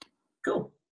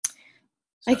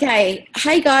Okay.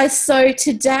 Hey guys. So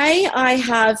today I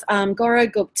have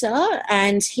Gaurav Gupta,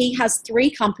 and he has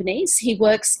three companies. He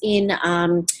works in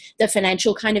the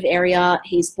financial kind of area.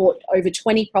 He's bought over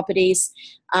 20 properties,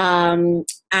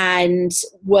 and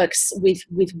works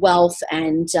with wealth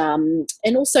and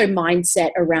also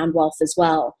mindset around wealth as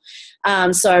well.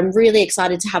 So I'm really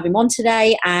excited to have him on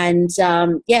today. And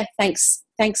yeah, thanks,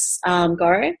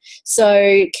 Gaurav.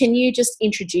 So can you just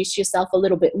introduce yourself a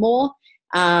little bit more?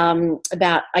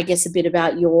 About, I guess, a bit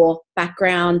about your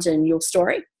background and your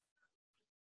story.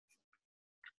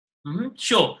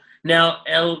 Sure. Now,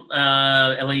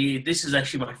 Ellie, this is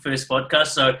actually my first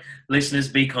podcast, so listeners,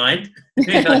 be kind.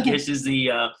 I guess is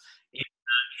the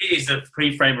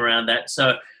pre-frame around that.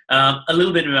 So, a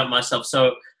little bit about myself.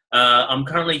 So, I'm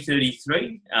currently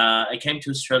 33. I came to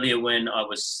Australia when I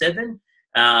was 7.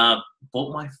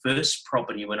 Bought my first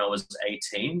property when I was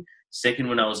 18. Second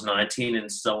when I was 19, and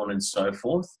so on and so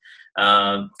forth.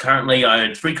 Currently, I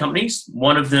own 3 companies.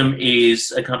 One of them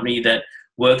is a company that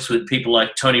works with people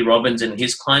like Tony Robbins and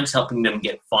his clients, helping them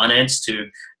get finance to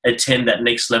attend that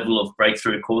next level of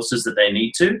breakthrough courses that they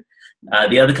need to.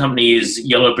 The other company is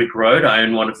Yellow Brick Road. I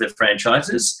own one of their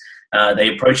franchises.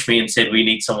 They approached me and said, we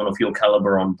need someone of your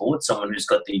caliber on board, someone who's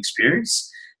got the experience.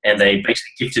 And they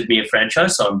basically gifted me a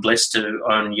franchise, so I'm blessed to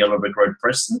own Yellow Brick Road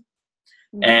Preston.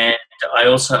 And I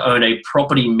also own a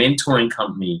property mentoring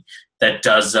company that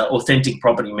does authentic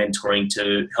property mentoring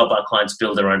to help our clients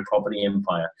build their own property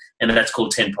empire. And that's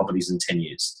called 10 Properties in 10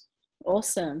 Years.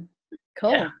 Awesome.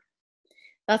 Cool. Yeah.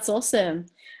 That's awesome.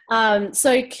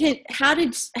 So how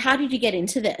did you get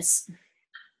into this?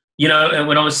 You know,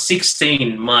 when I was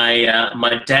 16,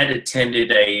 my dad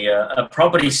attended a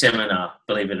property seminar,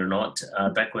 believe it or not,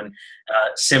 back when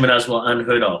seminars were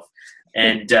unheard of.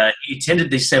 And he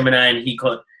attended this seminar, and he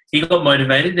got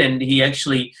motivated, and he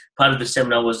actually, part of the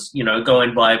seminar was, go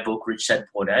and buy a book, Rich Dad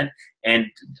Poor Dad. And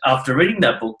after reading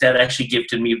that book, Dad actually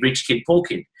gifted me Rich Kid Poor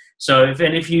Kid. So if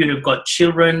any of you have got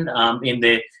children in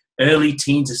their early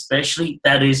teens especially,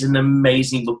 that is an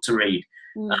amazing book to read.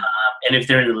 And if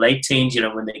they're in the late teens,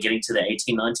 when they're getting to the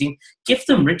 18, 19, gift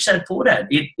them Rich Dad Poor Dad.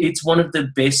 It's one of the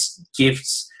best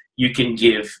gifts you can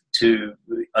give to,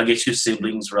 I guess, your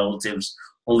siblings, relatives,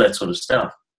 all that sort of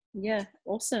stuff. Yeah,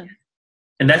 awesome.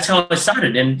 And that's how I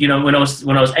started. And when I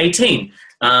was 18,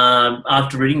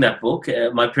 after reading that book,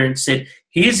 my parents said,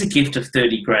 "Here's a gift of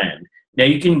 30 grand. Now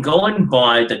you can go and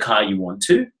buy the car you want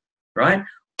to, right?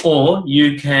 Or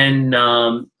you can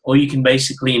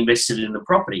basically invest it in the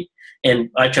property." And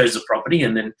I chose the property,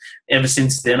 and then ever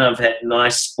since then, I've had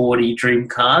nice, sporty dream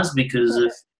cars because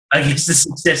of, I guess, the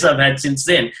success I've had since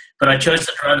then. But I chose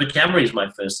to drive a Camry as my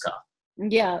first car.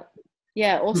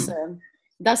 Yeah, awesome.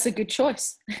 That's a good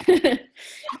choice.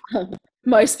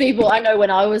 Most people, I know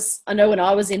when I was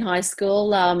in high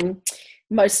school,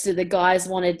 most of the guys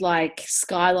wanted like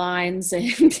Skylines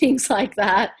and things like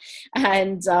that.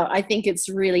 And I think it's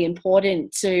really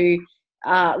important to,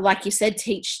 like you said,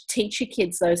 teach your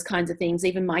kids those kinds of things.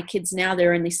 Even my kids now,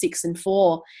 they're only 6 and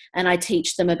 4, and I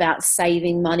teach them about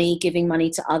saving money, giving money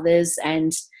to others,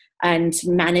 and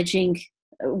managing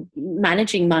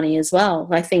money as well.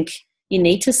 I think you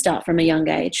need to start from a young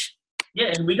age.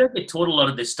 Yeah, and we don't get taught a lot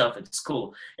of this stuff at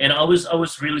school. And I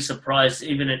was really surprised.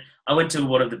 I went to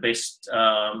one of the best,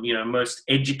 most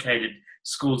educated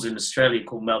schools in Australia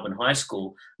called Melbourne High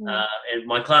School. And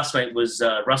my classmate was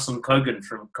Russell Kogan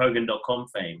from Kogan.com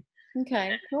fame.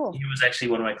 Okay, cool. He was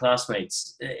actually one of my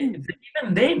classmates. Even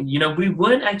then, we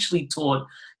weren't actually taught,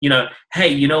 hey,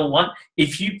 you know what?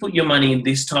 If you put your money in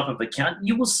this type of account,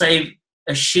 you will save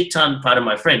a shit ton, pardon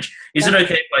my French. Is it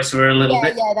okay if I swear a little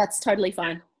bit? Yeah, that's totally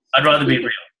fine. I'd rather be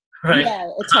real, right? Yeah,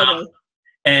 totally.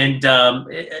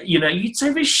 You'd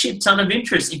save a shit ton of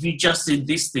interest if you just did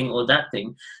this thing or that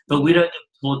thing, but we don't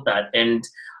get taught that. And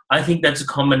I think that's a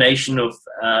combination of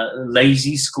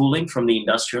lazy schooling from the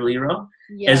industrial era,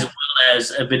 as well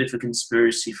as a bit of a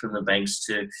conspiracy from the banks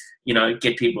to,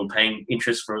 get people paying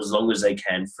interest for as long as they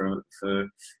can for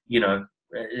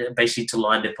basically to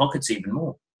line their pockets even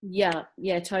more. Yeah,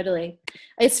 totally.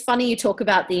 It's funny you talk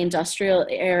about the industrial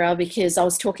era, because I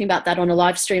was talking about that on a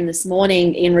live stream this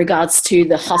morning in regards to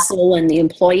the hustle and the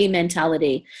employee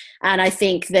mentality. And I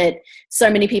think that so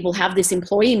many people have this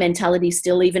employee mentality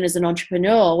still, even as an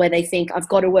entrepreneur, where they think I've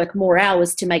got to work more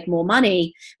hours to make more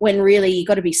money, when really you've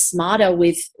got to be smarter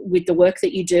with the work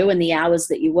that you do and the hours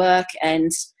that you work,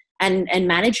 and and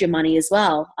manage your money as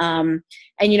well.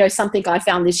 And, you know, something I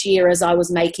found this year as I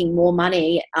was making more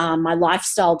money, my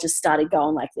lifestyle just started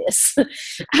going like this.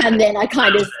 And then I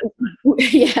kind of,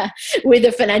 with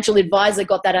a financial advisor,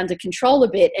 got that under control a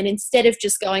bit. And instead of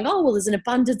just going, oh, well, there's an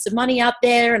abundance of money out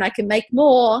there and I can make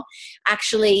more,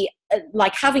 actually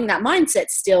like having that mindset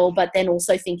still, but then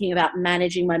also thinking about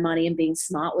managing my money and being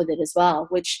smart with it as well,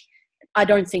 which I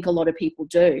don't think a lot of people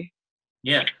do.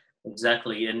 Yeah,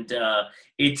 exactly. And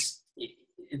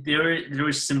there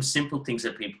is some simple things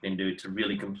that people can do to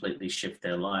really completely shift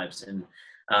their lives. And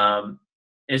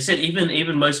as I said,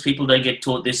 even most people don't get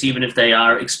taught this, even if they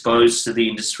are exposed to the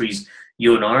industries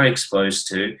you and I are exposed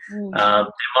to. They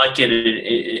might get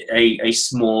a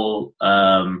small,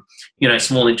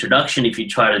 small introduction. If you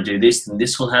try to do this, then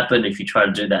this will happen. If you try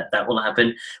to do that, that will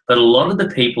happen. But a lot of the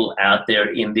people out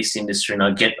there in this industry, and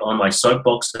I get on my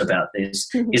soapbox about this,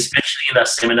 especially in the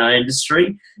seminar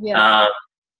industry,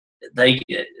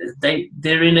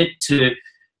 they're in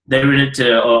it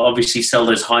to obviously sell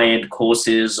those high-end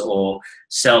courses or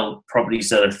sell properties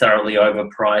that are thoroughly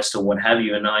overpriced or what have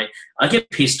you. And I get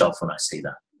pissed off when I see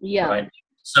that. Yeah. Right.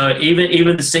 So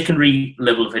even the secondary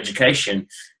level of education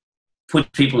puts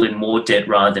people in more debt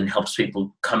rather than helps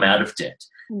people come out of debt.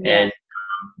 Yeah. And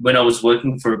when I was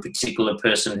working for a particular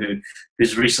person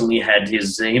who's recently had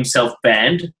himself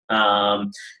banned, I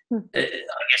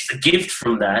guess the gift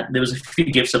from that, there was a few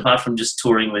gifts apart from just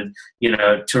touring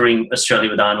Australia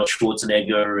with Arnold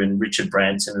Schwarzenegger and Richard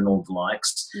Branson and all the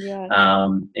likes,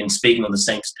 and speaking on the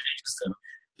same stage as them.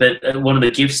 But one of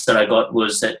the gifts that I got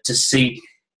was that to see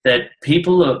that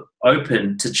people are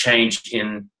open to change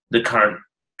in the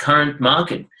current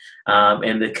market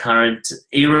and the current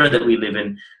era that we live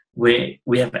in, where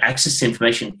we have access to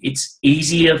information. It's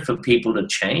easier for people to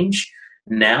change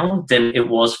now than it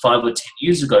was 5 or 10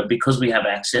 years ago because we have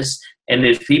access, and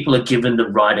if people are given the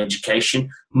right education,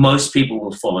 most people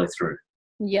will follow through.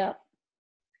 Yeah,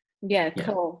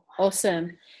 cool.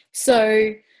 Awesome.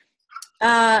 So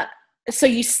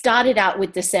you started out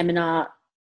with the seminar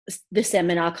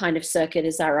kind of circuit,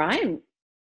 is that right?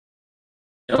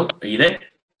 Oh, are you there?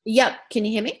 Yep. Can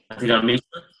you hear me? I think I missed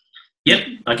it. Yep,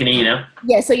 I can hear you now.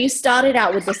 Yeah, so you started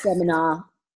out with the seminar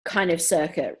kind of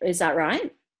circuit, is that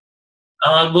right?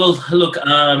 Well, look,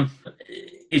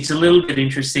 it's a little bit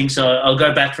interesting, so I'll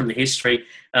go back from the history.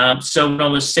 So when I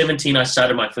was 17, I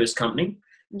started my first company.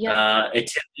 Yeah.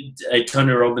 Attended a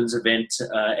Tony Robbins event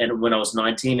and when I was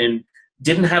 19, and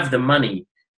didn't have the money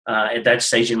at that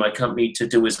stage in my company to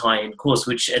do his high-end course,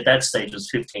 which at that stage was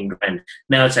 $15,000.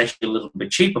 Now it's actually a little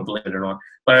bit cheaper, believe it or not.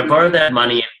 But I borrowed that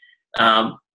money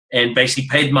and basically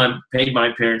paid my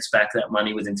parents back that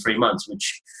money within 3 months,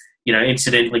 which,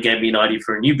 incidentally gave me an idea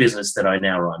for a new business that I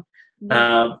now run.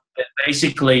 But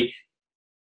basically,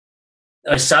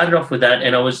 I started off with that,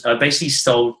 and I basically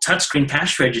sold touchscreen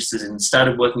cash registers and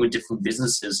started working with different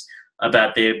businesses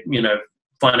about their,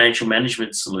 financial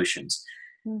management solutions.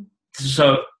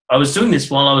 So I was doing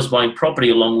this while I was buying property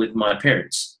along with my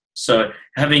parents. So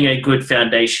having a good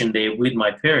foundation there with my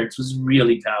parents was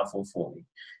really powerful for me.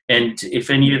 And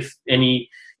if any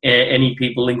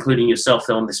people, including yourself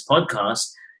on this podcast,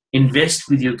 invest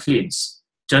with your kids.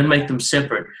 Don't make them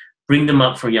separate. Bring them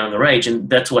up from a younger age. And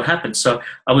that's what happened. So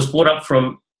I was brought up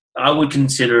from, I would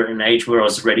consider an age where I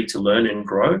was ready to learn and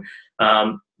grow.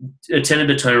 Attended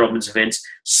the Tony Robbins events,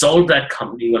 sold that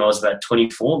company when I was about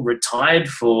 24, retired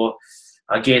for,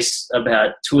 I guess,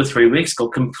 about 2 or 3 weeks,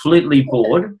 got completely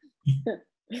bored,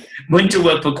 went to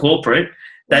work for corporate.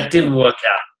 That didn't work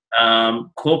out.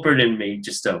 Corporate and me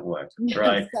just don't work,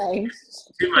 right?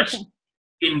 Too much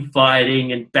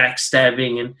infighting and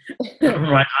backstabbing, and right,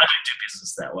 I don't do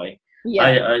business that way.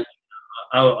 Yeah.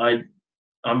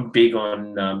 I'm big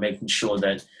on making sure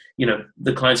that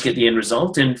the clients get the end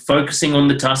result and focusing on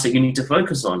the tasks that you need to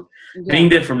focus on. Yeah. Being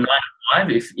there from 9 to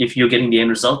 5, if you're getting the end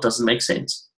result, doesn't make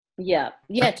sense. Yeah,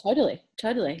 totally.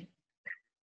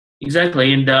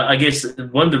 Exactly, and I guess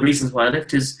one of the reasons why I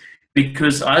left is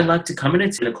because I like to come in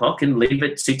at 10 o'clock and leave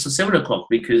at 6 or 7 o'clock,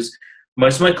 because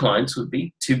most of my clients would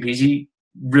be too busy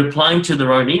replying to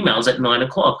their own emails at 9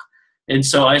 o'clock. And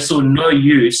so I saw no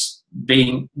use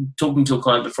talking to a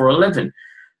client before 11.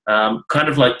 Kind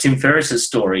of like Tim Ferriss's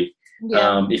story.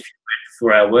 Yeah. If you read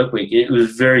for our work week, it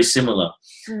was very similar.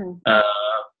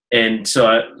 And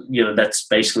so, that's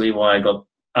basically why I got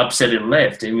upset and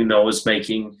left. Even though I was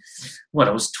making, I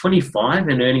was 25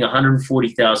 and earning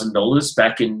 $140,000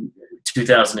 back in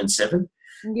 2007.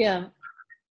 Yeah.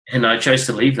 And I chose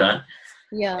to leave that.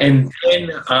 Yeah. And then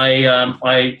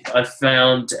I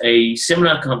found a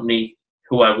seminar company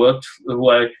who I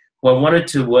wanted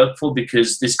to work for,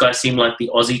 because this guy seemed like the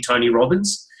Aussie Tony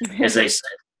Robbins, as they say.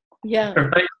 Yeah.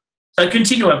 Right? So I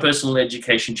continued my personal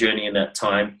education journey in that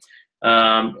time,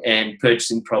 and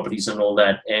purchasing properties and all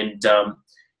that. And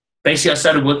basically, I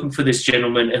started working for this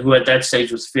gentleman who at that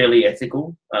stage was fairly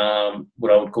ethical,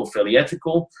 what I would call fairly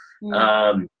ethical. Mm.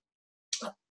 Um,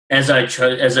 as I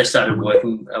started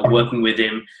working with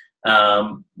him,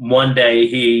 one day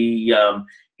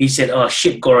he said, "Oh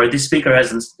shit, Goro, this speaker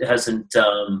hasn't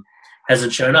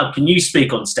shown up. Can you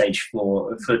speak on stage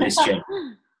for this gent?"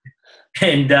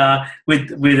 And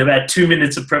with about 2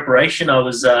 minutes of preparation, I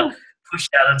was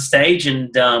pushed out on stage,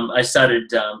 and I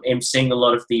started emceeing a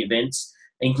lot of the events,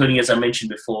 including, as I mentioned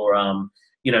before,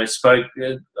 spoke.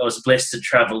 I was blessed to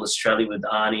travel Australia with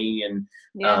Arnie and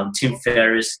Tim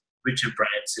Ferriss, Richard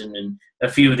Branson, and a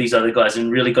few of these other guys,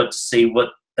 and really got to see what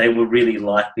they were really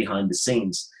like behind the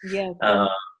scenes. Yeah.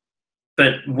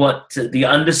 But what the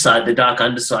underside, the dark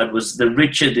underside, was the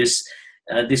richer this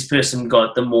person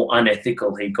got, the more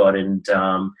unethical he got. And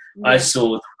I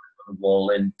saw the wall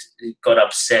and got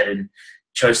upset and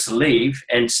chose to leave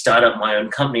and start up my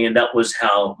own company. And that was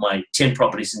how my 10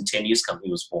 Properties in 10 Years company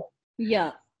was born.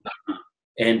 Yeah.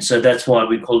 And so that's why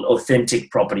we call it Authentic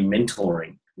Property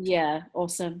Mentoring. Yeah.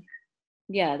 Awesome.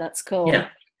 Yeah, that's cool. Yeah.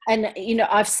 And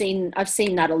I've seen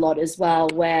that a lot as well,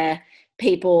 where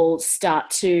people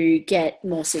start to get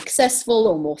more successful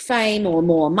or more fame or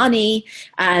more money,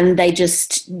 and they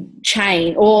just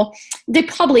change, or they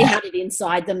probably had it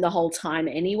inside them the whole time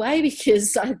anyway,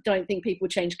 because I don't think people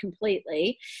change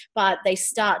completely, but they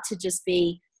start to just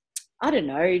be, I don't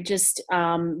know, just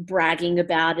bragging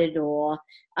about it, or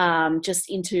just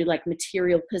into like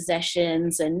material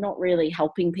possessions and not really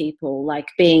helping people, like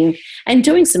being and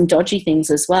doing some dodgy things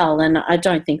as well. And I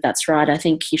don't think that's right. I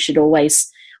think you should always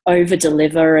over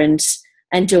deliver and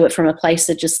do it from a place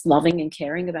of just loving and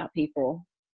caring about people.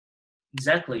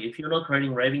 Exactly. If you're not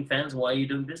creating raving fans, why are you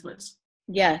doing business?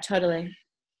 Yeah, totally.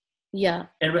 Yeah.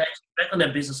 And back on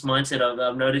that business mindset,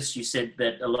 I've noticed you said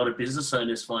that a lot of business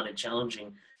owners find it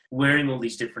challenging wearing all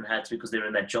these different hats because they're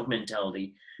in that job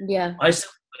mentality. Yeah. I still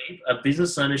believe a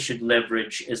business owner should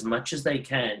leverage as much as they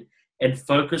can and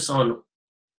focus on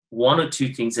one or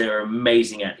two things they're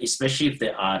amazing at, especially if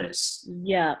they're artists.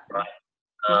 Yeah. Right.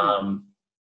 I'm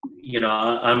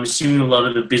assuming a lot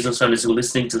of the business owners who are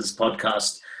listening to this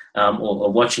podcast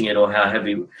or watching it or how have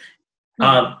you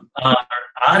are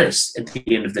artists at the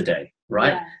end of the day,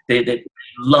 right? Yeah. They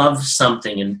love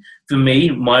something. And for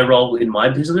me, my role in my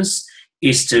business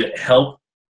is to help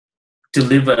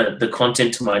deliver the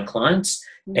content to my clients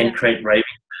and create raving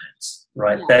fans,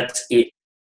 right? Yeah. That's it,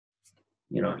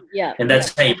 and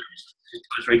that's how you manage 2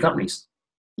 or 3 companies.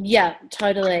 Yeah,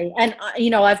 totally. And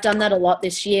I've done that a lot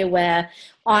this year, where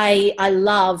I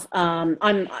love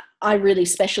I really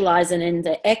specialize in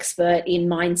the expert in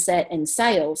mindset and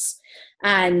sales,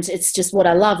 and it's just what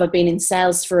I love. I've been in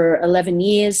sales for 11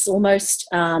 years almost.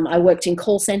 I worked in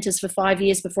call centers for 5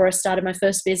 years before I started my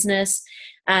first business,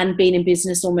 and been in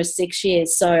business almost 6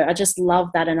 years. So I just love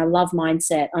that, and I love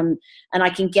mindset. And I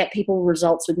can get people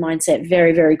results with mindset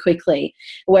very, very quickly,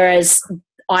 whereas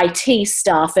IT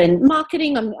stuff and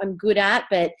marketing I'm good at,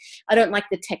 but I don't like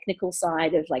the technical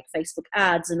side of like Facebook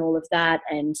ads and all of that,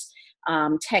 and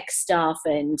tech stuff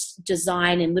and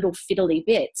design and little fiddly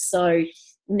bits. So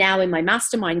now in my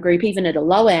mastermind group, even at a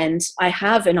low end, I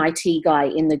have an IT guy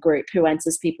in the group who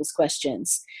answers people's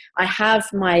questions. I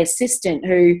have my assistant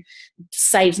who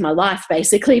saves my life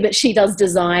basically, but she does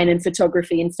design and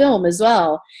photography and film as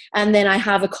well. And then I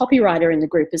have a copywriter in the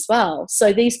group as well.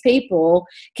 So these people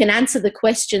can answer the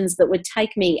questions that would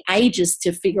take me ages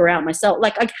to figure out myself.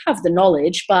 Like, I have the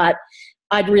knowledge, but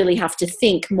I'd really have to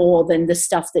think more than the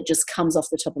stuff that just comes off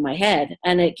the top of my head.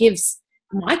 And it gives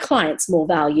my clients more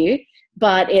value,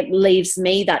 but it leaves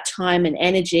me that time and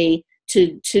energy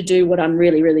to do what I'm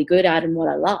really, really good at and what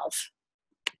I love.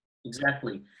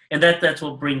 Exactly. And that's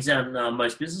what brings down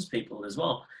most business people as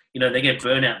well. They get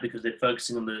burnout because they're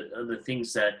focusing on the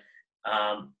things that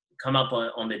come up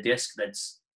on their desk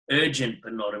that's urgent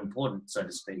but not important, so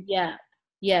to speak. Yeah,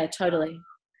 totally.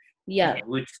 Yeah.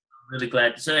 Which I'm really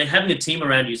glad. So having a team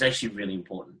around you is actually really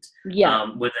important. Yeah.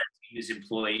 Whether that team is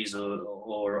employees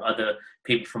or other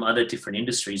people from other different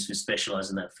industries who specialize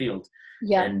in that field.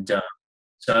 Yeah. And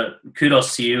so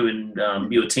kudos to you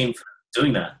and your team for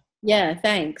doing that. Yeah,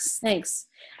 thanks.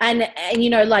 And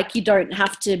like, you don't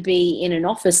have to be in an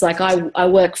office. Like I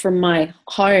work from my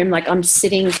home. Like, I'm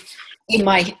sitting in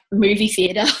my movie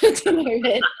theater at the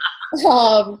moment.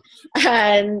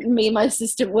 And me and my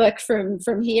assistant work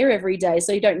from here every day.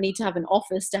 So you don't need to have an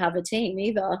office to have a team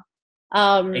either.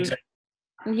 Exactly.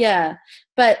 Yeah.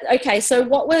 But okay, so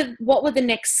what were the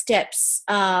next steps,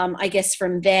 I guess,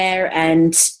 from there,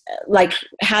 and like,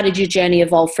 how did your journey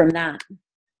evolve from that?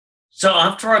 So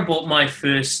after I bought my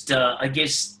first, I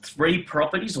guess, three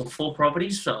properties or four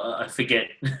properties, I forget.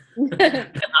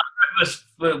 First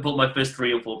bought my first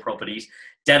three or four properties,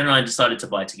 Dad and I decided to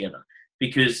buy together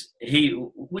because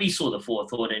we saw the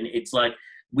forethought, and it's like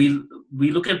we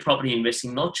look at property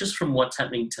investing not just from what's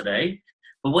happening today,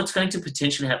 but what's going to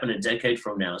potentially happen a decade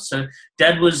from now. So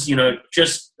Dad was,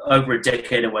 just over a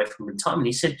decade away from retirement.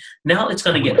 He said, now it's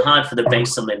going to get hard for the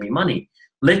banks to lend me money.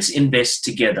 Let's invest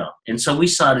together. And so we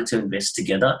started to invest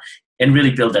together and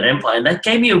really build that empire. And that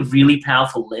gave me a really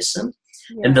powerful lesson.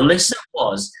 Yeah. And the lesson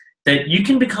was that you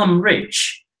can become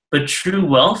rich, but true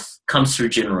wealth comes through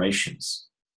generations.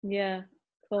 Yeah.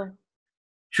 Cool.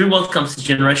 True wealth comes through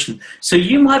generation. So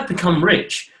you might become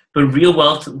rich, but real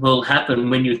wealth will happen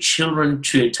when your children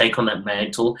take on that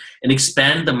mantle and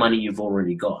expand the money you've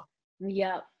already got.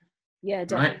 Yeah. Yeah, Right?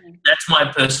 definitely. That's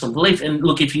my personal belief. And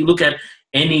look, if you look at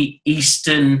any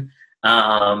Eastern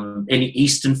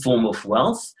form of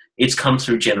wealth, it's come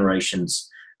through generations.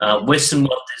 Western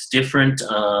wealth is different.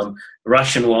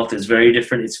 Russian wealth is very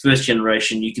different. It's first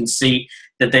generation. You can see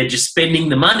that they're just spending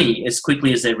the money as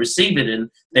quickly as they receive it,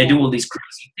 and they do all these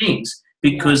crazy things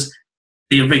because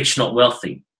they're rich, not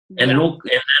wealthy. And and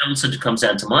that also comes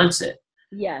down to mindset.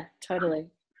 Yeah, totally.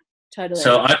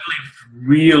 So I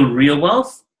believe real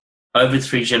wealth over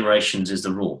three generations is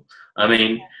the rule. I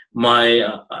mean,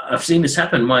 I've seen this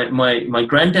happen. My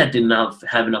granddad didn't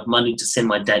have enough money to send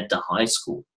my dad to high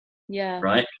school. Yeah.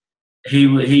 Right.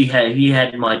 He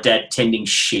had my dad tending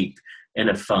sheep in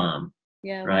a farm.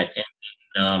 Yeah. Right.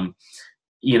 And,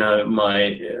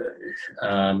 my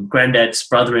granddad's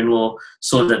brother-in-law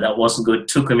saw that wasn't good,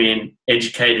 took him in,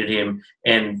 educated him,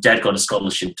 and Dad got a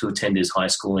scholarship to attend his high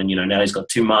school. And, now he's got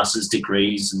 2 master's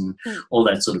degrees and all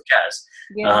that sort of jazz.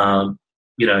 Yeah.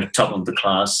 Top of the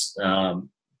class.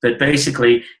 But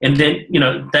basically, and then,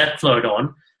 that flowed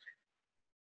on.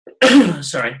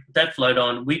 That flowed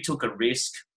on. We took a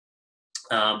risk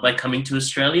by coming to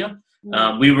Australia.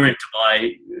 We were in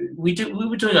Dubai. We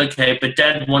were doing okay, but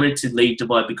Dad wanted to leave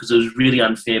Dubai because it was really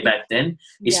unfair back then,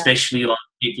 especially on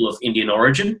people of Indian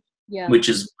origin, which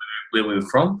is where we were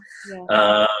from.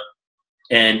 Yeah.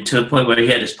 And to the point where he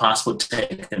had his passport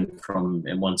taken from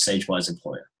one stage-wise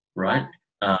employer, right?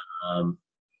 Yeah.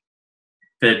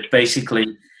 But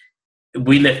basically,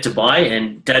 we left Dubai,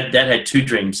 and Dad had 2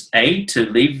 dreams: A, to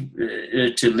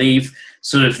leave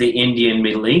sort of the Indian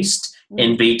Middle East,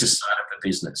 and B, to start up a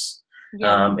business.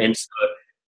 Yeah. And so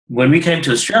when we came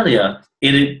to Australia,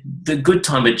 the good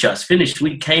time had just finished.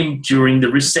 We came during the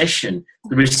recession.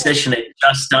 The recession had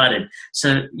just started.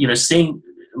 So, seeing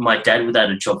my dad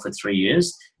without a job for 3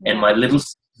 years, and my little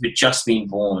sister had just been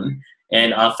born,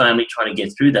 and our family trying to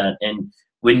get through that. And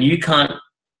when you can't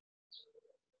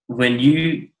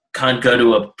go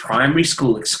to a primary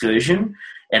school excursion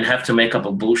and have to make up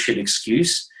a bullshit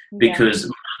excuse because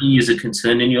money is a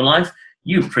concern in your life,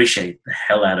 you appreciate the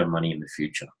hell out of money in the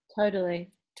future. Totally.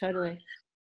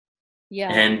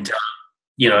 Yeah. And,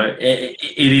 it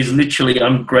is literally,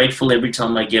 I'm grateful every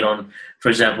time I get on. For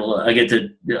example, I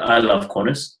love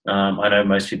Qantas. I know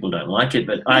most people don't like it,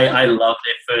 but I love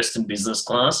their first and business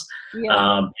class.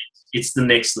 Yeah. It's the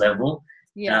next level.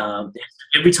 Yeah.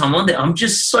 Every time on there, I'm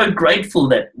just so grateful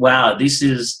that, wow, this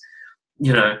is,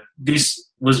 this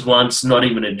was once not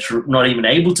even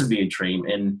able to be a dream,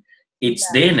 and it's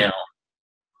there now.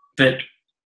 But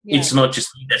it's not just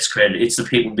me that's created; it's the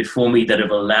people before me that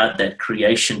have allowed that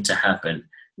creation to happen.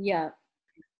 Yeah,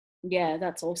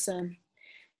 that's awesome.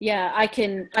 Yeah, I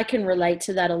can relate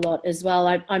to that a lot as well.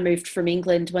 I moved from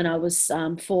England when I was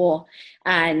 4,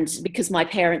 and because my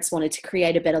parents wanted to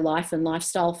create a better life and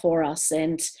lifestyle for us,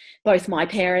 and both my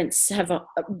parents have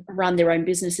run their own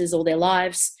businesses all their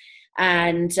lives,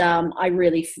 and I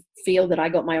really feel that I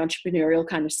got my entrepreneurial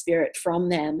kind of spirit from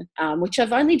them, which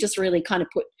I've only just really kind of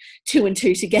put 2 and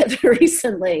 2 together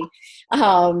recently.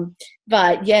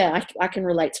 But yeah, I can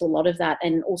relate to a lot of that,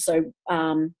 and also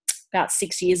about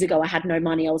 6 years ago, I had no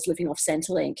money. I was living off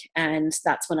Centrelink, and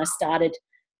that's when I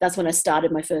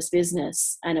started my first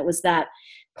business. And it was that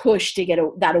push to get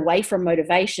that away from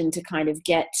motivation to kind of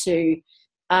get to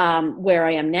where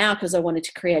I am now, because I wanted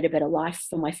to create a better life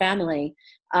for my family.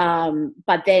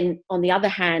 But then on the other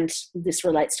hand, this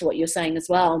relates to what you're saying as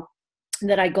well,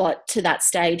 that I got to that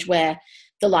stage where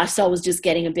the lifestyle was just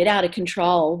getting a bit out of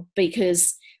control,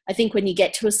 because I think when you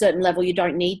get to a certain level, you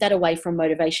don't need that away from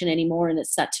motivation anymore. And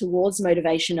it's that towards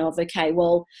motivation of, okay,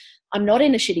 well, I'm not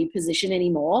in a shitty position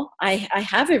anymore. I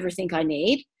have everything I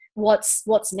need.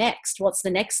 what's next? What's the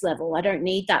next level? I don't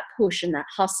need that push and that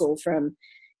hustle from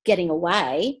getting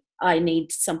away. You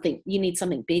need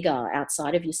something bigger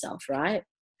outside of yourself, right?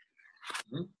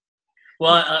 Mm-hmm.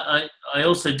 Well, I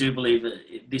also do believe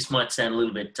that this might sound a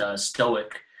little bit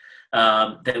stoic,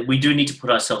 that we do need to put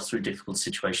ourselves through difficult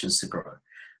situations to grow.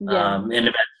 Yeah. And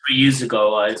about 3 years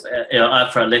ago,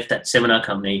 after I left that seminar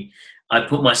company, I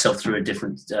put myself through a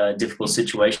difficult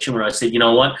situation where I said, you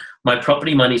know what, my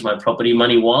property money is my property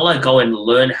money. While I go and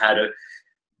learn how to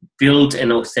build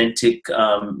an authentic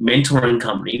mentoring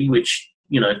company, which,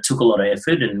 took a lot of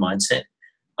effort and mindset,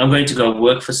 I'm going to go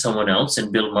work for someone else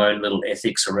and build my own little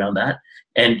ethics around that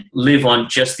and live on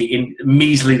just the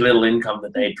measly little income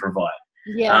that they provide.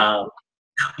 Yeah.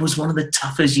 That was one of the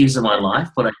toughest years of my life,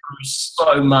 but I grew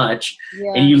so much.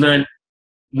 Yeah. And you learn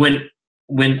when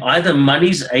either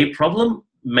money's a problem,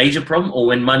 major problem, or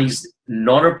when money's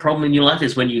not a problem in your life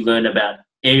is when you learn about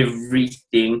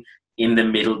everything in the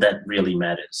middle that really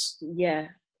matters. Yeah,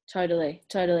 totally.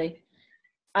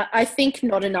 I think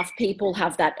not enough people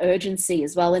have that urgency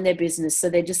as well in their business. So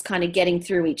they're just kind of getting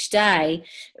through each day,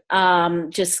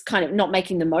 just kind of not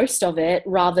making the most of it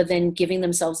rather than giving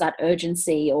themselves that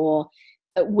urgency, or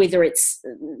whether it's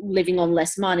living on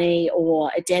less money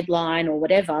or a deadline or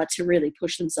whatever, to really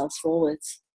push themselves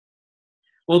forwards.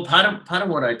 Well, part of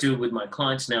what I do with my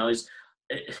clients now is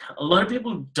a lot of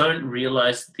people don't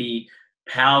realize the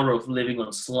power of living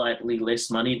on slightly less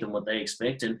money than what they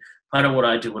expect. And part of what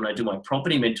I do when I do my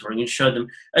property mentoring is show them,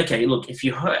 okay, look, if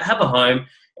you have a home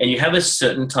and you have a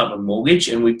certain type of mortgage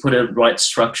and we put a right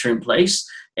structure in place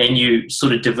and you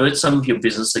sort of divert some of your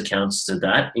business accounts to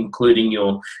that, including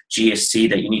your GST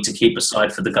that you need to keep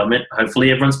aside for the government. Hopefully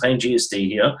everyone's paying GST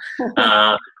here.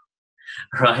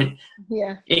 Right?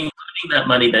 Yeah. Including that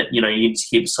money that, you need to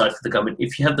keep aside for the government.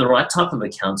 If you have the right type of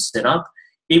account set up,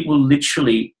 it will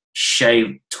literally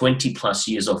shave 20 plus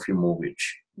years off your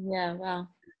mortgage. Yeah, wow.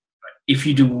 If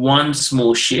you do one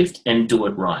small shift and do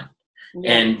it right.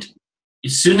 Yeah. And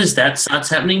as soon as that starts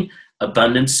happening,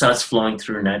 abundance starts flowing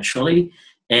through naturally.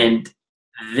 And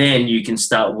then you can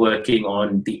start working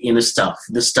on the inner stuff,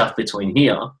 the stuff between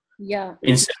here. Yeah.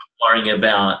 Instead of worrying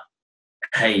about,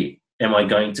 hey,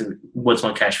 what's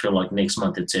my cash flow like next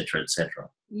month, et cetera, et cetera.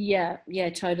 Yeah,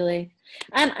 totally.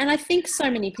 And I think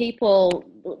so many people,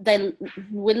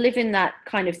 we live in that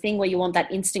kind of thing where you want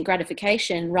that instant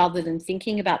gratification rather than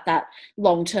thinking about that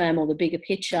long term or the bigger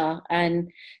picture.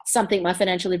 And something my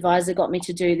financial advisor got me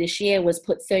to do this year was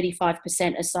put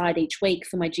 35% aside each week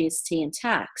for my GST and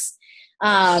tax.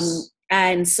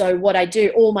 And so what I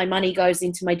do, all my money goes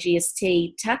into my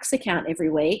GST tax account every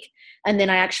week. And then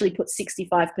I actually put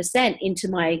 65% into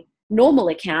my normal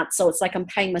account. So it's like I'm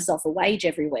paying myself a wage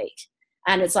every week.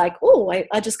 And it's like, oh,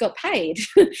 I just got paid.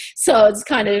 So it's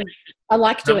kind of, I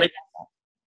like doing it.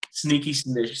 Sneaky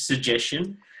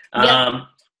suggestion. Yeah.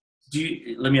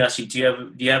 Let me ask you,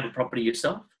 do you have a property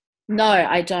yourself? No,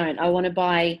 I don't. I want to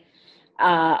buy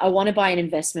an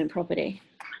investment property.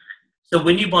 So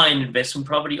when you buy an investment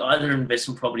property, either an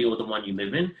investment property or the one you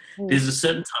live in, there's a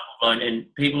certain type of loan,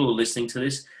 and people who are listening to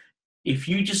this, if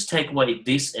you just take away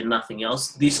this and nothing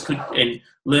else, this could, and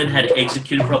learn how to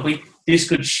execute it properly, this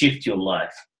could shift your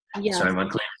life. Yeah. Sorry, my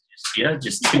client is just here.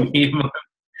 Just give me a moment.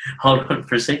 Hold on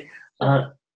for a sec. Yeah,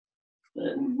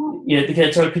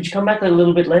 okay, sorry, could you come back a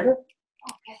little bit later?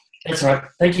 Okay. That's all right.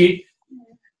 Thank you.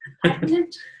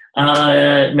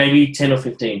 Maybe 10 or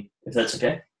 15, if that's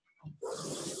okay.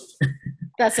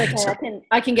 That's okay.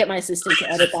 I can get my assistant to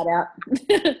edit that out.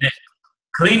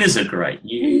 Cleaners are great.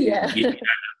 You get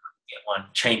one,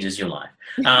 changes your life.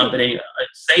 But anyway,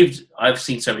 I've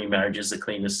seen so many marriages the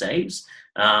cleaner saves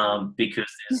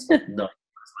because there's not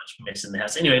as much mess in the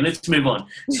house. Anyway, let's move on.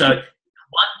 So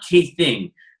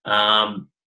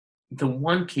the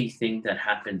one key thing that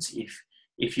happens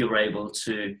if you're able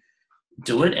to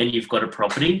do it and you've got a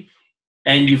property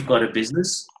and you've got a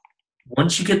business,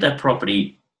 once you get that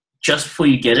property, just before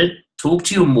you get it, talk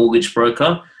to your mortgage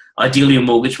broker, ideally a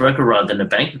mortgage broker rather than a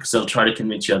bank, because they'll try to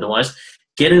convince you otherwise.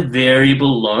 Get a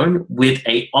variable loan with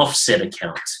a offset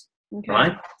account,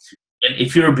 right? And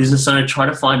if you're a business owner, try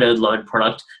to find a loan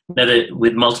product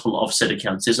with multiple offset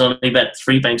accounts. There's only about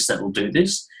 3 banks that will do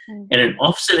this. And an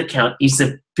offset account is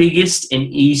the biggest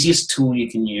and easiest tool you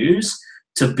can use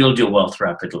to build your wealth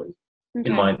rapidly,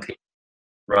 in my opinion.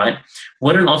 Right?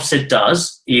 What an offset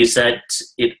does is that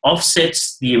it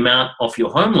offsets the amount of your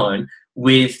home loan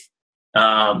with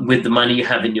the money you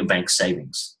have in your bank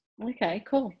savings. Okay,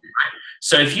 cool.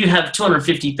 So if you have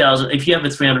 $250,000, if you have a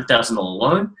 $300,000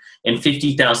 loan and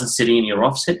 $50,000 sitting in your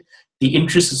offset, the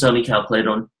interest is only calculated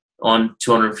on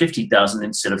 $250,000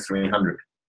 instead of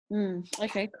 $300,000.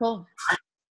 Okay, cool.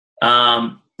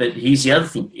 But here's the other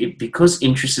thing. Because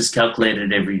interest is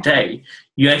calculated every day,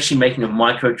 you're actually making a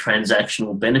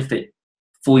micro-transactional benefit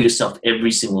for yourself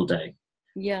every single day.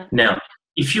 Yeah. Now,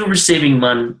 if you're receiving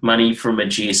money from a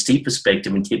GST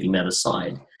perspective and keeping that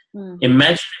aside,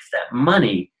 imagine if that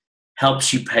money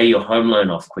helps you pay your home loan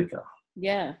off quicker.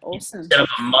 Yeah, awesome. Instead of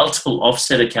a multiple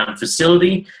offset account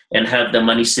facility and have the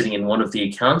money sitting in one of the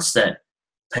accounts that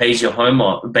pays your home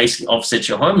or basically offsets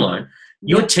your home loan,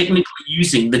 you're technically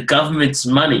using the government's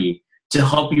money to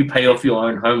help you pay off your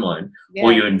own home loan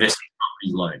or your investment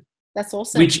property loan. That's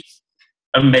awesome. Which is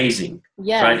amazing.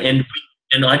 Yeah. Right.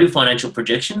 And I do financial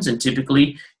projections, and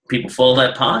typically people follow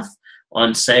that path.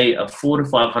 On say a $400,000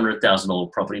 to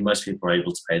 $500,000 property, most people are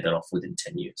able to pay that off within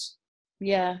 10 years.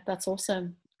 Yeah, that's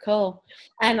awesome. Cool.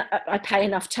 And I pay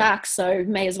enough tax, so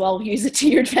may as well use it to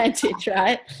your advantage,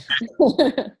 right?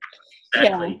 Exactly.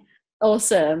 Yeah.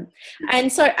 Awesome.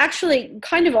 And so actually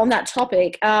kind of on that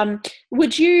topic,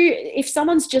 would you, if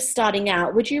someone's just starting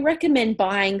out, would you recommend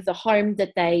buying the home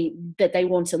that they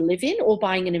want to live in, or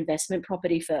buying an investment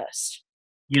property first?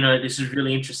 This is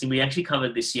really interesting. We actually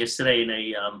covered this yesterday in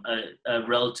a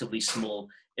relatively small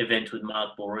event with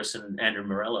Mark Boris and Andrew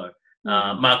Morello.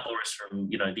 Mark Boris from,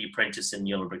 The Apprentice and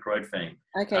Yellow Brick Road fame.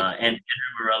 Okay. And Andrew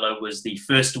Morello was the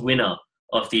first winner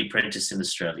of The Apprentice in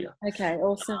Australia. Okay,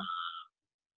 awesome.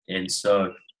 And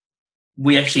so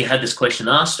we actually had this question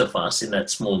asked of us in that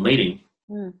small meeting.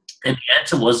 And the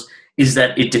answer is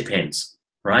that it depends,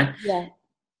 right? Yeah.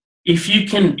 If you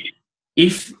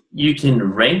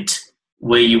can rent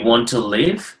where you want to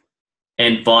live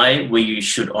and buy where you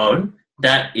should own,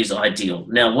 that is ideal.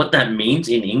 Now, what that means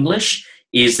in English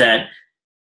is that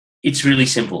it's really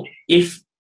simple. If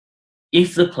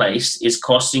the place is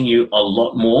costing you a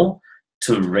lot more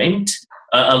to rent,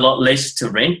 a lot less to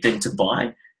rent than to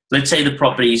buy, let's say the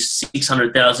property is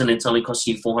 $600,000 and it's only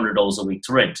costing you $400 a week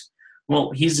to rent.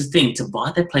 Well, here's the thing: to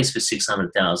buy that place for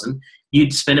 $600,000,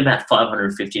 you'd spend about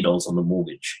 $550 on the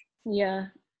mortgage. Yeah.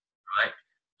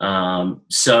 Right.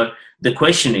 So the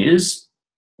question is,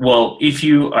 well, if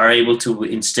you are able to,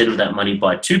 instead of that money,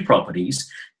 buy two properties,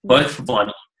 both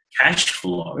providing cash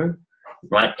flow,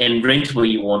 right, and rent where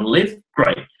you want to live,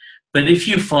 great. But if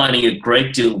you're finding a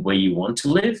great deal where you want to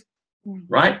live,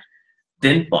 right,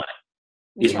 then buy,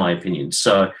 is my opinion.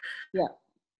 So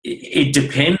it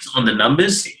depends on the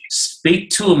numbers. Speak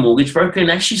to a mortgage broker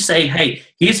and actually say, hey,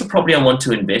 here's a property I want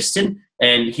to invest in,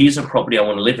 and here's a property I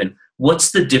want to live in.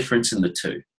 What's the difference in the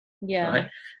two? Yeah. Right?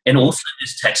 And also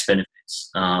there's tax benefits.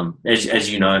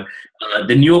 As you know,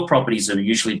 the newer properties are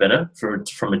usually better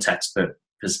from a tax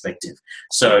perspective.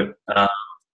 So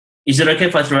is it okay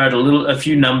if I throw out a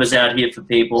few numbers out here for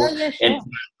people? Yeah, sure. And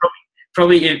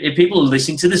probably if people are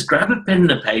listening to this, grab a pen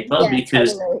and a paper,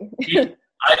 because totally.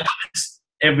 I do this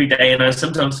every day, and I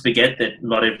sometimes forget that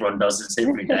not everyone does this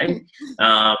every day.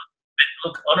 But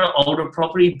look, on an older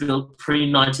property built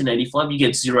pre-1985, you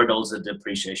get $0 of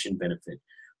depreciation benefit.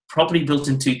 Property built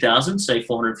in 2000, say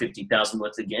 $450,000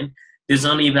 worth again, there's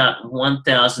only about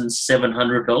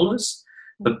 $1,700.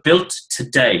 But built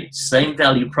today, same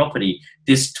value property,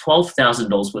 there's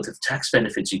 $12,000 worth of tax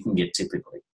benefits you can get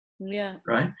typically. Yeah.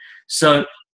 Right? So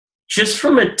just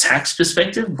from a tax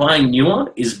perspective, buying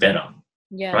newer is better.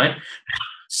 Yeah. Right?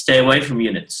 Stay away from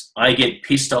units. I get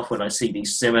pissed off when I see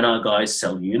these seminar guys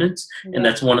sell units, and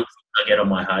that's one of the things I get on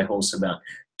my high horse about.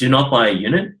 Do not buy a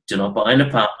unit. Do not buy an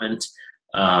apartment.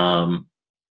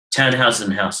 Townhouse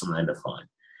and house and land are fine.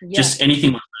 Just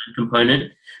anything with land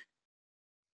component.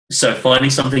 So finding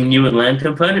something new with land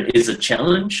component is a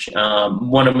challenge.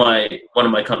 One of my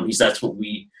companies, that's what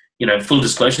we, full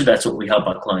disclosure, that's what we help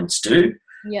our clients do.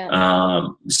 Yeah.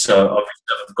 So obviously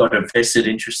I've got a vested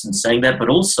interest in saying that, but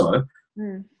also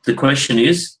the question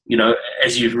is,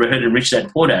 as you've heard in Rich Dad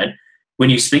Poor Dad, when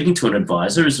you're speaking to an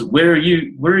advisor, is where are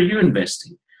you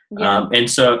investing? Yeah.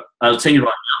 And so I'll tell you right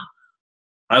now,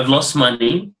 I've lost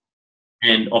money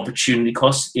and opportunity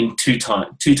costs in two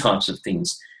types of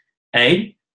things.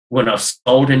 A, when I've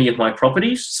sold any of my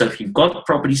properties. So if you've got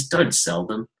properties, don't sell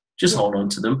them. Just hold on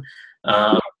to them.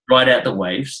 Ride out the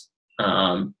waves.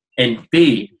 And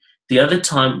B, the other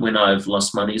time when I've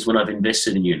lost money is when I've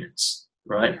invested in units,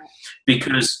 right?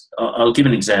 Because I'll give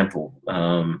an example.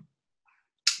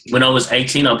 When I was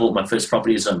 18, I bought my first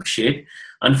property as I'm shared.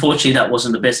 Unfortunately, that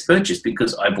wasn't the best purchase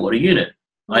because I bought a unit.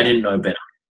 I didn't know better,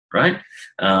 right?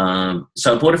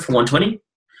 So I bought it for $120.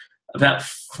 About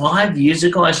 5 years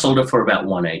ago, I sold it for about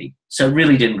 $180. So it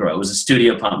really didn't grow. It was a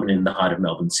studio apartment in the heart of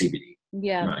Melbourne CBD.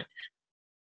 Yeah. Right.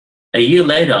 A year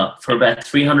later, for about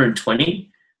 $320,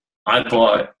 I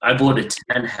bought a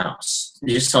townhouse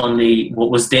just on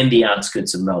what was then the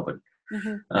outskirts of Melbourne.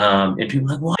 And people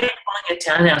were like, why are you buying a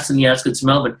townhouse in the outskirts of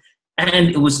Melbourne, and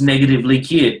it was negatively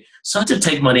geared. So I had to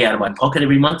take money out of my pocket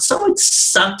every month. So it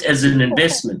sucked as an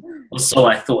investment, or so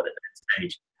I thought at that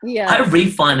stage. Yeah. I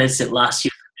refinanced it last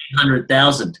year for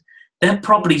 800,000. That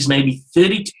property's maybe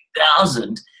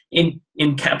 32,000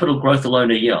 in capital growth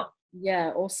alone a year.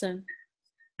 Yeah, awesome.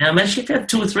 Now imagine if you have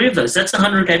 2 or 3 of those. That's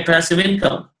 100K passive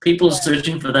income. People are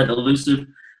searching for that elusive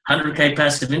 100K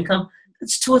passive income.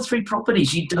 It's 2 or 3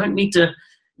 properties. You don't need to,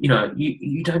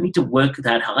 you don't need to work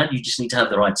that hard. You just need to have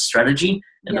the right strategy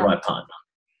and the right partner.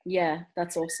 Yeah,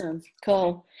 that's awesome.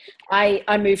 Cool.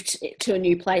 I moved to a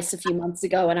new place a few months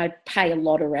ago and I pay a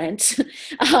lot of rent.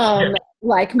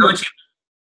 Like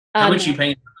how much you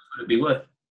paying would it be worth?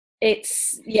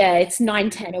 It's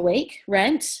 9-10 a week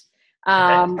rent.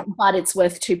 But it's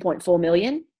worth 2.4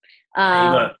 million. There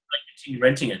you go. Continue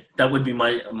renting it. That would be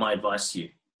my advice to you.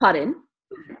 Pardon?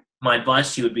 My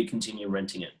advice to you would be continue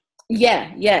renting it.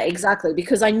 Yeah, exactly.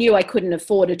 Because I knew I couldn't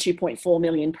afford a 2.4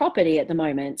 million property at the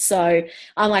moment. So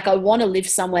I'm like, I want to live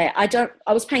somewhere. I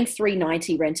was paying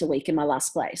 $390 rent a week in my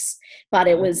last place, but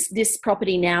this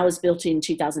property now is built in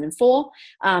 2004.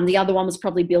 The other one was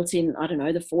probably built in, I don't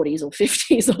know, the 40s or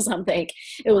 50s or something.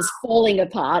 It was falling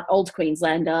apart, old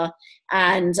Queenslander.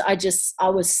 And I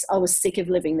was sick of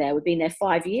living there. We've been there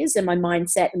 5 years and my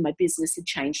mindset and my business had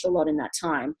changed a lot in that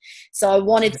time. So I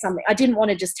wanted something. I didn't want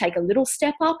to just take a little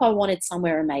step up. I wanted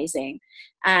somewhere amazing.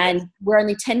 And we're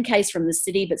only 10 k's from the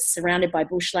city, but surrounded by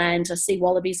bushland. I see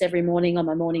wallabies every morning on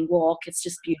my morning walk. It's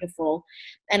just beautiful.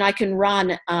 And I can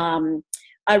run,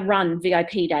 I run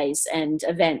VIP days and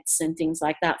events and things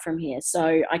like that from here.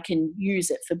 So I can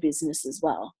use it for business as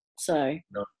well. So,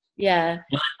 yeah.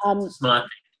 Smart.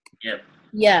 Yep.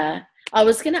 Yeah, I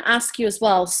was going to ask you as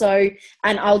well. So,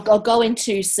 and I'll go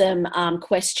into some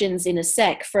questions in a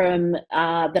sec from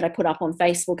that I put up on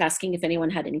Facebook, asking if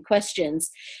anyone had any questions.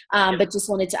 But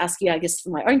just wanted to ask you, I guess, for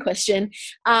my own question,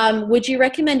 would you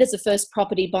recommend as a first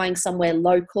property buying somewhere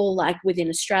local, like within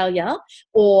Australia,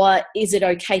 or is it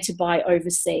okay to buy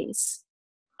overseas?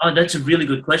 Oh, that's a really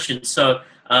good question. So,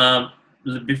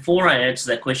 before I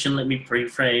answer that question, let me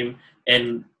pre-frame.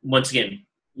 And once again,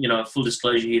 full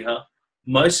disclosure here,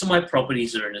 most of my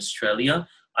properties are in Australia.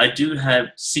 I do have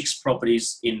 6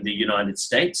 properties in the United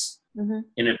States in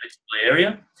a particular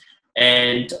area,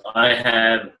 and I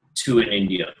have 2 in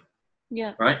India.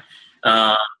 Yeah. Right.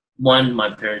 One,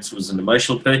 my parents was an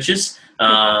emotional purchase,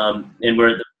 and we're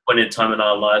at the point in time in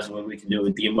our lives where we can do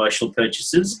with the emotional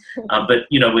purchases. But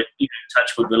we're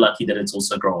touch wood, we're lucky that it's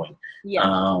also growing.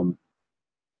 Yeah.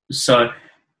 So,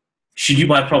 should you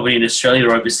buy property in Australia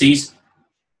or overseas?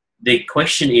 The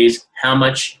question is, how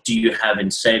much do you have in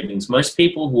savings? Most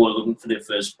people who are looking for their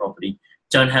first property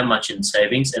don't have much in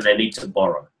savings and they need to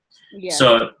borrow. Yeah.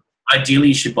 So ideally,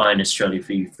 you should buy in Australia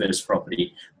for your first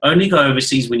property. Only go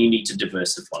overseas when you need to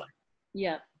diversify.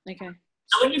 Yeah, okay.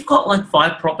 So when you've got like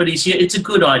 5 properties here, it's a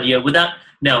good idea.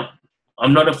 Now,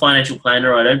 I'm not a financial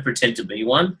planner. I don't pretend to be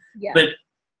one. Yeah. But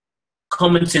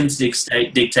common sense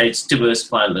dictates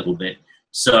diversify a little bit.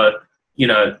 So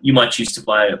you might choose to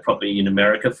buy a property in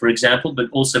America, for example, but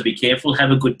also be careful. Have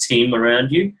a good team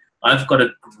around you. I've got a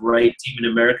great team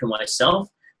in America myself,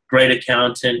 great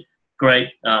accountant, great,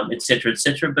 et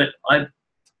cetera, but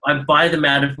I buy them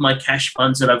out of my cash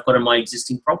funds that I've got in my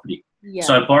existing property. Yeah.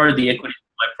 So I borrow the equity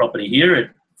of my property here at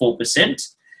 4%,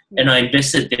 and I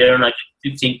invest it there and I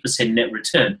get 15% net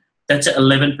return. That's an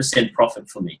 11% profit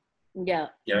for me. Yeah.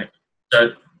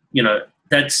 So,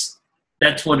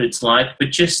 that's what it's like,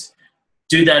 but just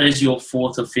do that as your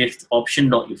 4th or 5th option,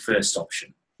 not your first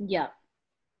option. Yeah.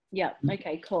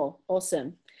 Okay, cool.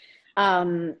 Awesome.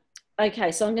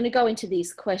 Okay, so I'm going to go into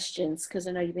these questions because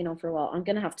I know you've been on for a while. I'm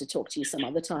going to have to talk to you some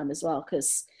other time as well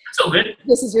because it's all good.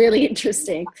 This is really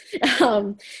interesting.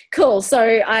 Cool.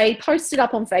 So I posted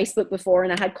up on Facebook before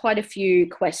and I had quite a few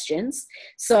questions.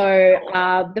 So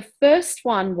the first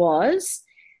one was,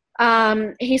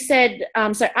 he said,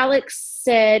 so Alex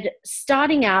said,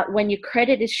 starting out when your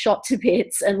credit is shot to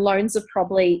bits and loans are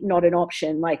probably not an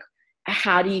option, like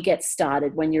how do you get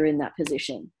started when you're in that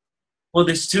position? Well,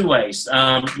 there's 2 ways.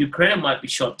 Your credit might be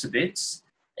shot to bits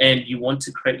and you want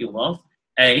to create your wealth.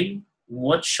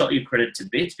 What shot your credit to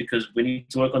bits? Because we need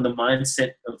to work on the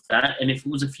mindset of that. And if it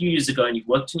was a few years ago and you've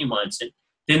worked on your mindset,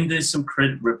 then there's some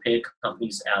credit repair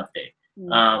companies out there.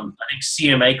 I think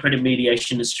CMA, Credit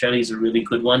Mediation Australia, is a really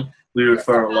good one. We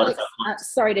refer a lot of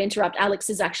sorry to interrupt. Alex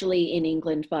is actually in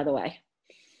England, by the way.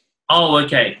 Oh,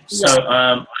 okay. So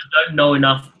I don't know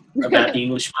enough about the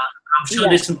English market. I'm sure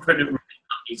there's some credit repair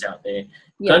companies out there.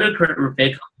 Go to a credit repair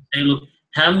company and say, look,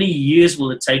 how many years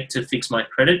will it take to fix my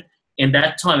credit? In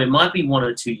that time, it might be 1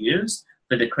 or 2 years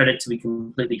for the credit to be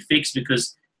completely fixed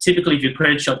because typically if your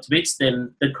credit shot to bits,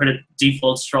 then the credit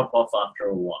defaults drop off after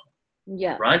a while,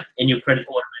 Yeah. right? And your credit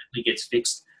automatically gets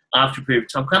fixed after a period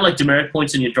of time, kind of like demerit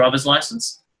points in your driver's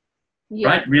license,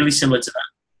 right? Really similar to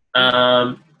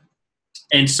that.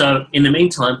 And so in the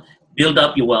meantime, build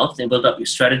up your wealth and build up your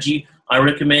strategy. I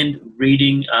recommend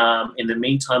reading, in the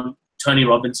meantime, Tony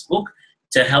Robbins' book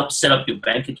to help set up your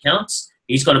bank accounts.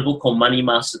 He's got a book called Money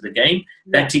Master the Game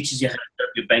that teaches you how to set up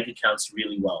your bank accounts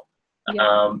really well.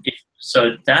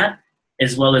 So that,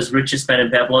 as well as Richest Man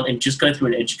in Babylon, and just go through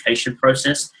an education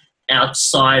process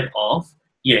outside of,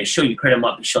 sure, your credit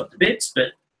might be shot to bits, but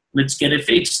let's get it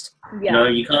fixed.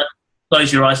 You can't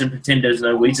close your eyes and pretend there's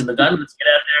no weeds in the garden. Let's get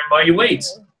out there and buy your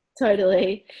weeds.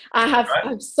 Totally. I have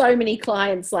so many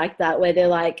clients like that where they're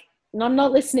like, no, I'm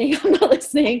not listening.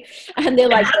 And they're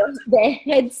like, their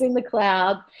heads in the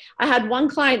cloud. I had one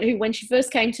client who, when she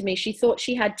first came to me, she thought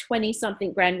she had 20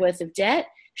 something grand worth of debt.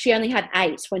 She only had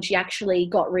 8 when she actually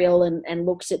got real and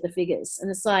looked at the figures. And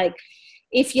it's like,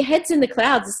 if your head's in the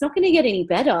clouds, it's not going to get any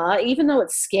better. Even though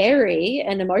it's scary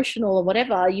and emotional or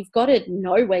whatever, you've got to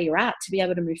know where you're at to be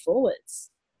able to move forwards.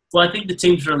 Well, I think the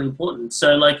team's really important.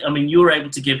 So, you were able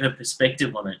to give her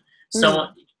perspective on it. So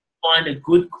find a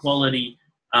good quality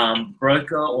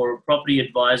broker or a property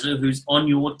advisor who's on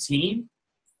your team.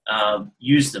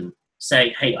 Use them.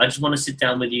 Say, hey, I just want to sit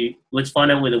down with you. Let's find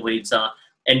out where the weeds are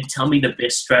and tell me the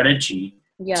best strategy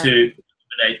to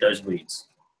eliminate those weeds.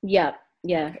 Yeah.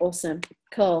 Awesome.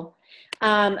 Cool.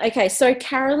 Okay, so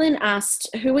Carolyn asked,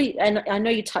 and I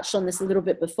know you touched on this a little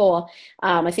bit before.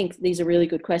 I think these are really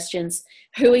good questions.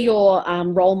 Who are your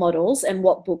role models and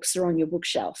what books are on your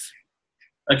bookshelf?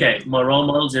 Okay, my role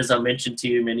models, as I mentioned to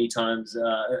you many times,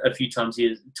 a few times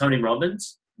here, Tony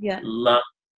Robbins. Yeah. Love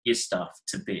his stuff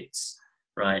to bits,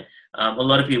 right? A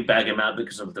lot of people bag him out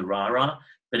because of the rah-rah,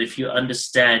 but if you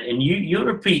understand, and you're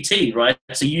a PT, right?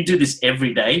 So you do this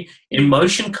every day.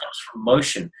 Emotion comes from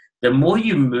motion. The more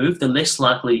you move, the less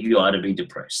likely you are to be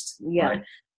depressed. Yeah. Right?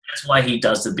 That's why he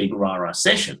does the big rah-rah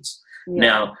sessions. Yeah.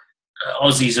 Now,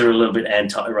 Aussies are a little bit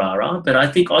anti-rah-rah, but I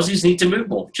think Aussies need to move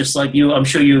more, just like you. I'm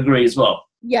sure you agree as well.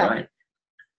 Yeah. Right?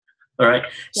 All right.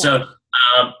 Yeah. So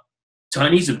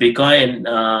Tony's a big guy and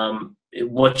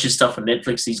watch his stuff on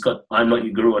Netflix. He's got I'm Not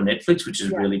Your Guru on Netflix, which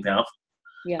is really powerful.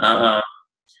 Yeah.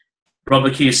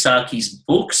 Robert Kiyosaki's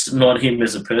books, not him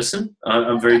as a person.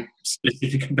 I'm very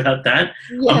specific about that.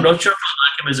 Yeah. I'm not sure if I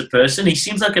like him as a person. He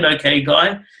seems like an okay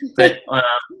guy, but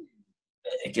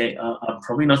okay, I'm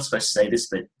probably not supposed to say this,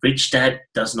 but Rich Dad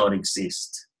does not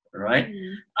exist, right?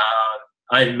 Mm-hmm.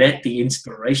 I met the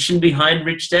inspiration behind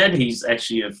Rich Dad. He's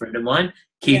actually a friend of mine,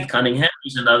 Keith Cunningham.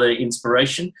 He's another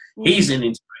inspiration. Mm-hmm. He's an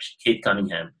inspiration, Keith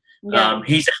Cunningham. Yeah.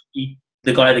 He's actually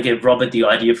the guy that gave Robert the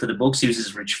idea for the books. He was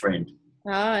his rich friend.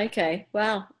 Oh, okay.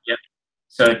 Wow. Yep.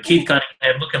 So Keith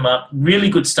Cunningham, look him up. Really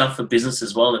good stuff for business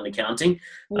as well in accounting.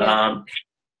 Yeah.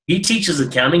 He teaches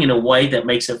accounting in a way that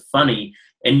makes it funny,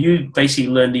 and you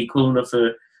basically learn the equivalent of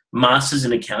a master's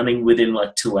in accounting within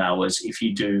 2 hours if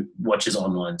you do watch his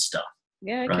online stuff.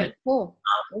 Yeah, okay, right? Cool.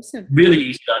 Awesome. Really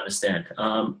easy to understand.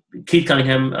 Keith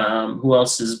Cunningham, who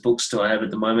else's books do I have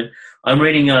at the moment? I'm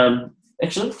reading,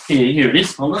 actually, here it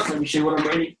is. Hold on, let me show you what I'm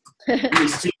reading.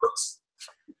 Here's 2 books.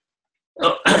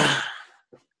 Oh,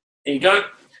 there you go.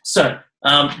 So,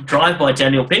 Drive by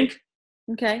Daniel Pink.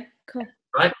 Okay, cool.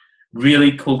 Right?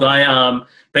 Really cool guy.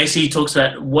 Basically, he talks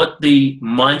about what the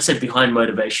mindset behind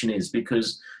motivation is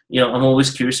because, I'm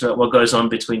always curious about what goes on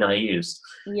between our ears.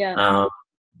 Yeah.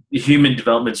 Human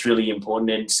development is really important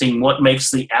and seeing what makes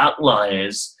the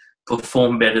outliers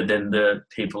perform better than the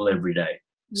people every day.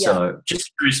 Yeah. So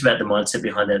just curious about the mindset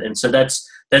behind that. And so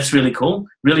that's really cool,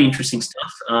 really interesting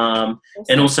stuff. Awesome.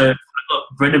 And also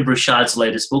Brendan Burchard's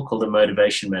latest book called The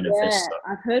Motivation Manifesto.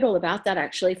 Yeah, I've heard all about that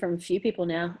actually from a few people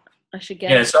now. I should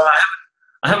get it. So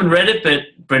I haven't read it, but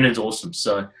Brendan's awesome.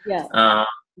 So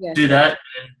do that.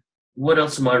 And what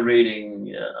else am I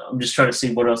reading? I'm just trying to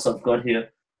see what else I've got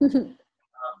here.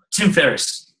 Tim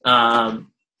Ferriss.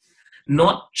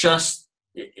 Not just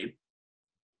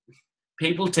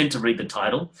people tend to read the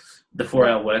title, The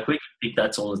 4-Hour Workweek. I think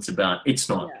that's all it's about. It's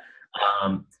not.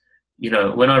 Yeah.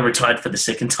 When I retired for the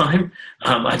second time,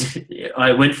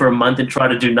 I went for a month and tried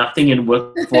to do nothing and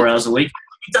work 4 hours a week.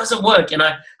 It doesn't work. And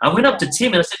I went up to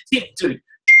Tim and I said, Tim, dude,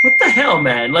 what the hell,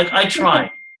 man? I tried.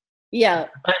 Yeah.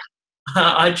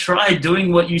 I tried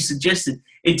doing what you suggested.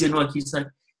 It didn't work. He's like,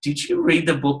 did you read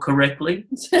the book correctly?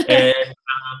 And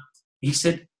he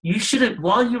said, you should have,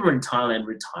 while you were in Thailand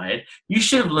retired, you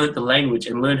should have learned the language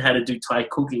and learned how to do Thai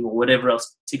cooking or whatever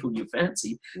else tickled your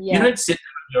fancy. Yeah. You don't sit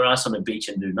your ass on a beach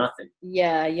and do nothing.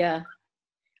 Yeah, yeah.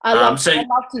 So I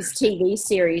loved his TV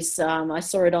series. I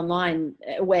saw it online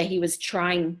where he was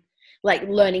trying, like,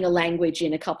 learning a language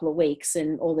in a couple of weeks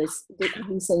and all this. Have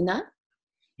you seen that?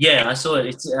 yeah, I saw it.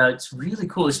 It's really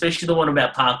cool, especially the one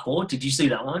about parkour. Did you see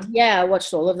that one? Yeah, I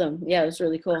watched all of them. Yeah, it was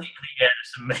really cool. Yeah,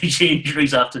 some major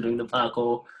injuries after doing the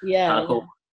parkour. Yeah, Parkour.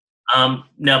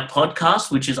 Now podcast,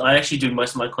 which is I actually do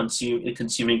most of my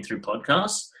consuming through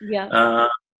podcasts. yeah,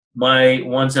 My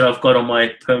ones that I've got on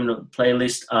my permanent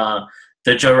playlist are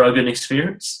the Joe Rogan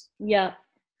Experience. yeah,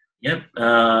 Yep.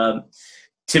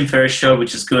 Tim Ferriss Show,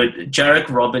 which is good. Jarek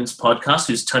Robbins' podcast,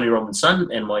 who's Tony Robbins' son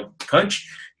and my coach.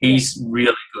 He's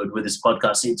really good with his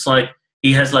podcast. It's like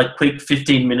he has like quick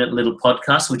 15-minute little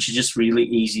podcasts, which are just really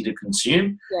easy to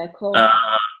consume. yeah. Cool.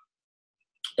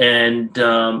 And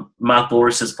Mark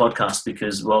Boris's podcast,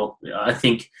 because, well, I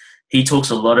think he talks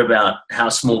a lot about how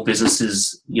small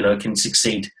businesses, can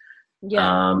succeed.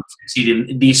 Yeah. Succeed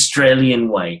in the Australian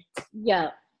way.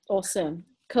 Yeah. Awesome.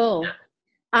 Cool. Yeah.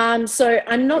 So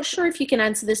I'm not sure if you can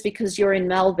answer this because you're in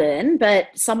Melbourne, but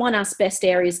someone asked best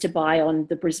areas to buy on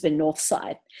the Brisbane North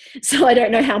side. So I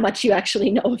don't know how much you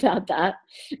actually know about that.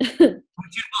 Would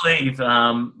you believe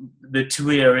the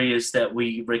two areas that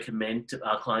we recommend to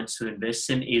our clients to invest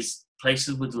in is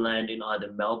places with land in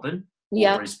either Melbourne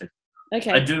or Brisbane?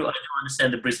 Okay. I do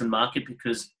understand the Brisbane market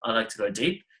because I like to go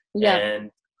deep and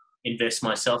invest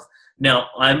myself. Now,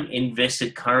 I'm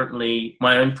invested currently,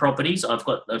 my own properties. I've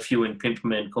got a few in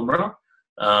Pimpama and Coomera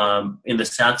in the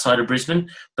south side of Brisbane.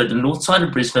 But the north side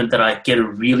of Brisbane that I get a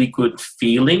really good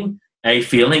feeling,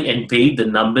 and B, the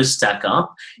numbers stack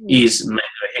up, is Mango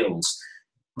Hills.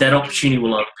 That opportunity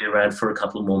will only be around for a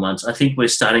couple of more months. I think we're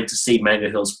starting to see Mango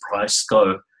Hills price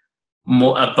go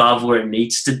more above where it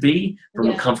needs to be from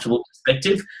a comfortable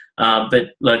perspective.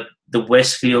 But like the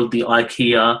Westfield, the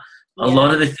IKEA, a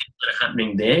lot of the things that are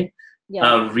happening there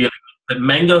are really good. But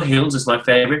Mango Hills is my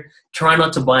favorite. Try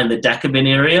not to buy in the Dakabin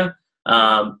area.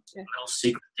 Little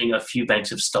secret thing, a few banks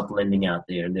have stopped lending out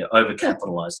there and they're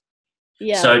overcapitalized.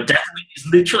 Yeah. So Dakabin is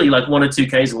literally like 1 or 2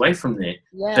 Ks away from there.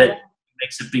 Yeah. That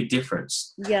makes a big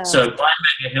difference. Yeah. So buy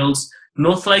Mango Hills.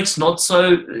 North Lake's not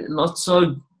so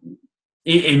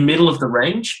in middle of the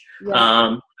range.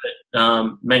 Yeah.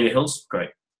 Mango Hills,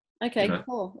 great. Okay,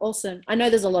 cool. Awesome. I know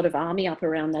there's a lot of army up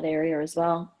around that area as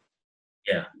well.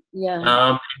 Yeah. Yeah.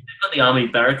 They've got the army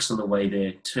barracks on the way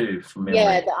there too, from memory.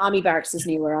 Yeah, the army barracks is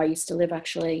near where I used to live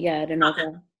actually. Yeah, at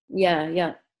another.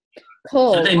 Yeah.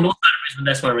 Cool. So in North Side of Brisbane,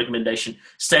 that's my recommendation.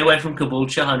 Stay away from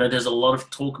Caboolture. I know there's a lot of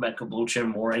talk about Caboolture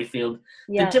and Morayfield.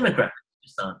 Yeah. The demographics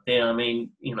just aren't there. I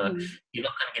mean, you're not going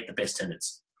to get the best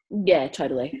tenants. Yeah,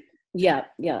 totally. Yeah.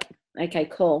 Okay,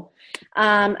 cool.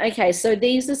 Okay, so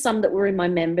these are some that were in my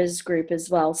members group as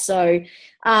well. So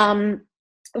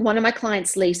one of my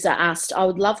clients, Lisa, asked, I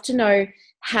would love to know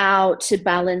how to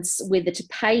balance whether to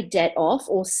pay debt off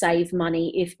or save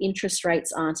money if interest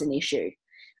rates aren't an issue.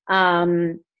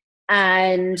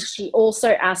 And she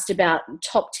also asked about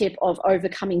top tip of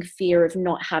overcoming fear of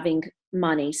not having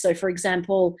money. So, for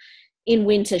example, in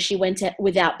winter, she went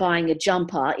without buying a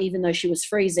jumper, even though she was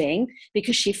freezing,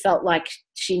 because she felt like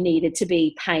she needed to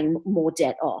be paying more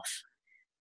debt off.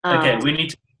 Okay, we need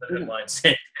to look at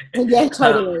mindset. Yeah,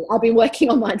 totally. I've been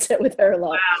working on mindset with her a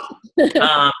lot.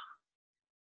 Wow.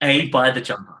 Buy the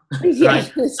jumper. Yeah,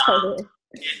 right? totally.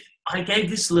 I gave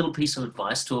this little piece of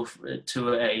advice to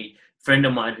a friend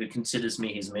of mine who considers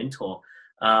me his mentor.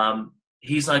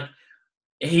 He's like,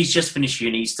 he's just finished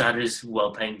uni, he started his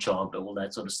well-paying job, all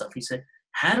that sort of stuff. He said,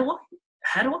 how do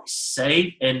I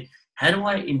save and how do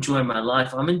I enjoy my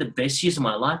life? I'm in the best years of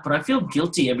my life, but I feel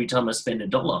guilty every time I spend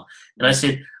 $1. And I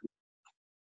said,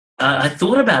 I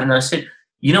thought about it and I said,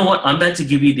 you know what? I'm about to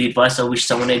give you the advice I wish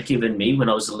someone had given me when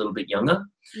I was a little bit younger.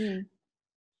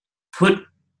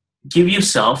 Give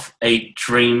yourself a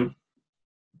dream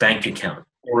bank account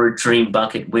or a dream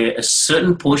bucket where a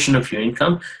certain portion of your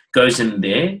income goes in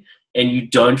there and you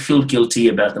don't feel guilty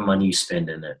about the money you spend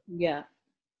in it. Yeah.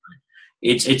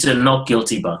 It's a not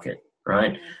guilty bucket,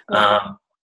 right?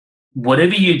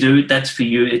 Whatever you do, that's for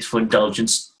you. It's for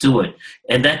indulgence. Do it.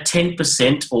 And that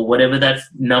 10% or whatever that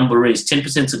number is,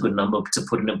 10% is a good number to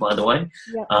put in it, by the way.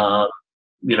 Yeah.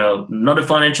 Not a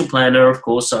financial planner, of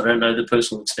course. So I don't know the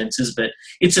personal expenses, but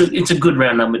it's a good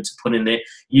round number to put in there.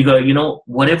 You go,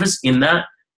 whatever's in that,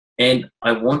 and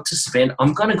I want to spend,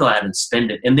 I'm going to go out and spend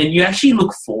it. And then you actually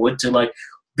look forward to like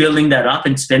building that up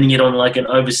and spending it on like an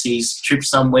overseas trip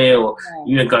somewhere or,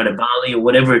 going to Bali or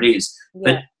whatever it is. Yeah.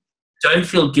 But don't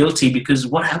feel guilty because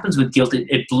what happens with guilt,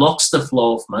 it blocks the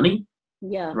flow of money.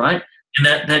 Yeah. Right. And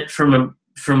that from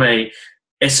a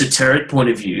esoteric point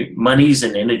of view, money is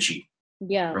an energy.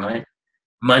 Yeah. Right.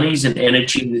 Money is an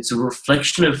energy. And it's a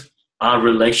reflection of our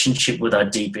relationship with our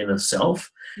deep inner self.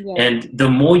 Yeah. And the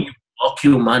more you block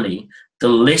your money, the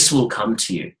less will come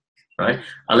to you, right?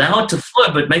 Allow it to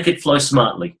flow, but make it flow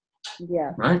smartly,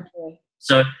 Yeah. right?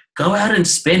 So go out and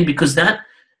spend, because that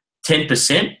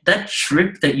 10%, that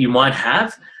trip that you might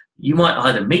have, you might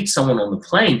either meet someone on the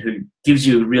plane who gives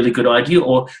you a really good idea,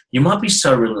 or you might be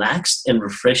so relaxed and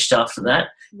refreshed after that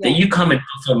that you come and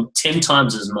perform 10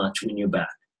 times as much when you're back.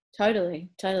 Totally.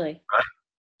 Right?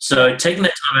 So taking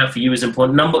that time out for you is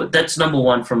important. That's number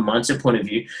one from a mindset point of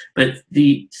view. But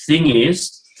the thing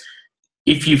is,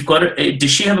 if you've got it,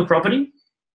 does she have a property?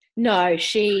 No,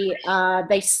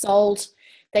 they sold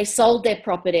their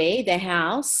property, their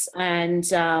house, and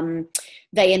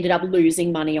they ended up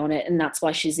losing money on it, and that's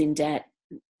why she's in debt.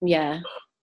 Yeah.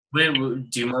 Where do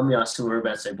you mind me asking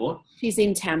whereabouts they bought? She's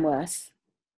in Tamworth.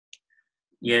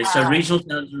 Yeah, so regional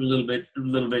towns are a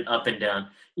little bit up and down.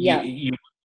 Yeah.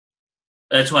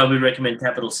 That's why we recommend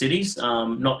capital cities,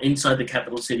 not inside the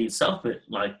capital city itself, but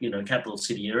capital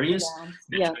city areas,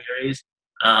 metro areas.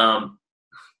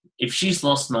 If she's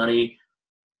lost money,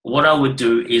 what I would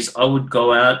do is I would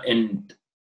go out and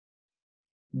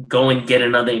get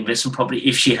another investment property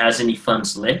if she has any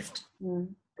funds left,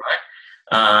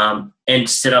 right? And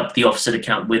set up the offset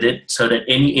account with it, so that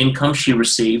any income she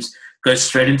receives goes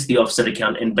straight into the offset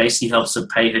account and basically helps her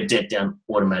pay her debt down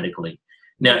automatically.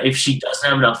 Now, if she doesn't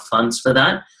have enough funds for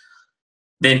that,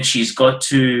 then she's got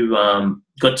to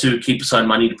keep aside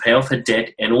money to pay off her debt,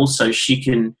 and also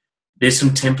there's some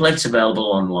templates available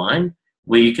online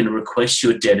where you can request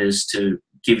your debtors to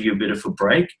give you a bit of a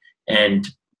break and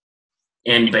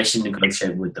basically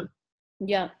negotiate with them.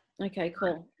 Yeah. Okay.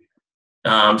 Cool.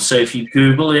 So if you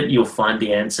Google it, you'll find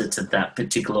the answer to that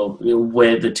particular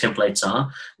where the templates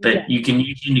are. But you can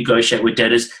usually negotiate with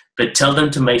debtors, but tell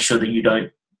them to make sure that you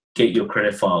don't get your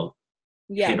credit file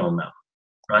hit on that,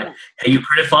 right? Yeah. Hey, your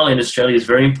credit file in Australia is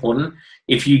very important.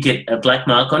 If you get a black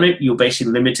mark on it, you're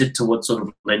basically limited to what sort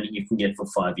of lending you can get for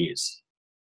 5 years.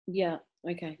 Yeah.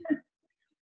 Okay.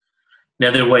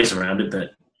 Now, there are ways around it,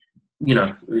 but,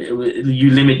 you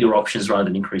limit your options rather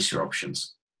than increase your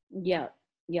options. Yeah.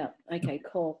 Yeah. Okay,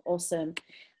 cool. Awesome.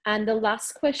 And the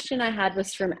last question I had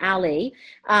was from Ali.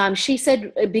 She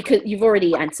said, because you've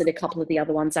already answered a couple of the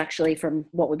other ones actually from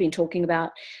what we've been talking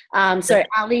about. So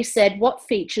Ali said, what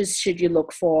features should you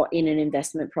look for in an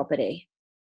investment property?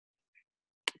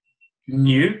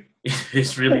 New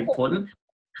is really important,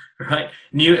 right?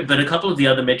 New, but a couple of the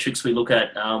other metrics we look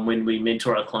at when we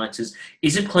mentor our clients is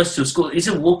it close to a school? Is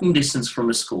it walking distance from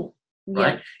a school?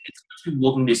 Right? It's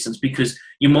walking distance, because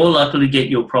you're more likely to get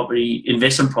your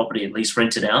investment property at least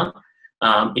rented out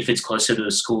if it's closer to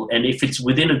a school, and if it's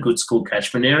within a good school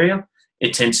catchment area,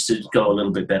 it tends to go a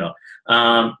little bit better.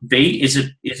 B, is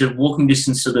it walking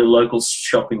distance to the local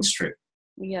shopping strip?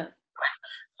 Yeah.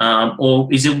 Or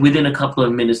is it within a couple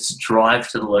of minutes to drive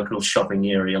to the local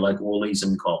shopping area like Woolies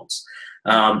and Coles?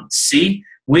 C,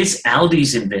 where's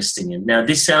Aldi's investing in? Now,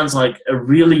 this sounds like a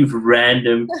really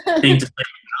random thing to say.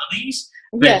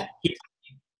 But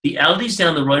the Aldi's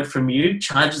down the road from you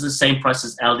charges the same price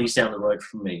as Aldi's down the road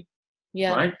from me.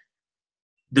 Yeah. Right?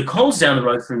 The Coles down the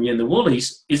road from you and the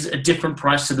Woolies is a different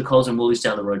price to the Coles and Woolies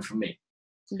down the road from me.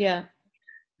 Yeah.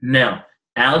 Now,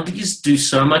 Aldi's do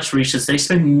so much research. They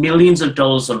spend millions of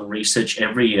dollars on research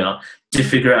every year to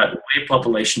figure out where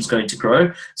population is going to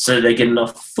grow, so they get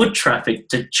enough foot traffic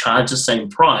to charge the same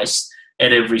price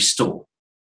at every store.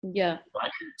 Yeah.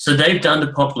 Right? So they've done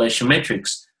the population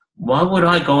metrics. Why would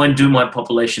I go and do my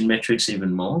population metrics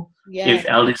even more if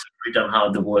Aldi's already done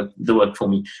hard the work for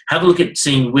me? Have a look at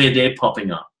seeing where they're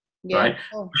popping up, right?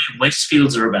 Oh.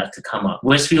 Westfields are about to come up.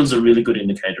 Westfields are a really good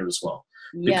indicator as well,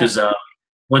 because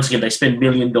once again, they spend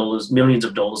millions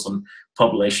of dollars on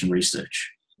population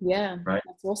research. Yeah, right.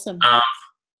 That's awesome.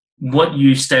 What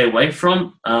you stay away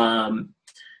from?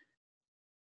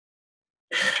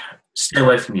 Stay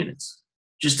away from units.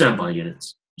 Just don't buy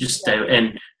units. Just stay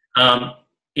and.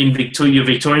 In Victoria, your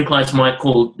Victorian clients might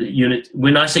call the unit.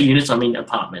 When I say units, I mean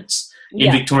apartments.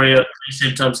 In Victoria,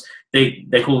 sometimes they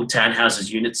call townhouses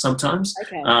units. Sometimes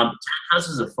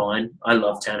townhouses are fine. I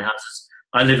love townhouses.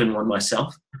 I live in one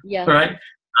myself. Yeah. Right.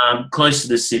 Close to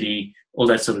the city, all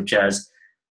that sort of jazz.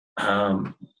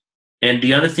 And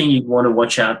the other thing you want to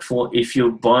watch out for, if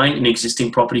you're buying an existing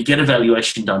property, get a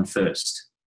valuation done first.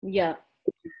 Yeah.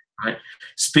 Right.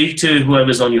 Speak to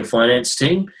whoever's on your finance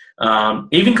team.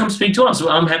 Even come speak to us.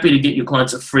 I'm happy to get your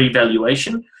clients a free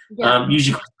valuation.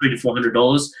 Usually $300 to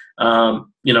 $400.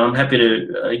 I'm happy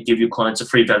to give your clients a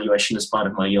free valuation as part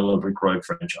of my Yellow Brick Road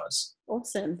franchise.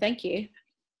 Awesome. Thank you.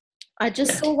 I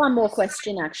just Yeah. saw one more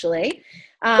question actually.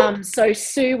 So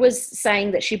Sue was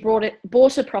saying that she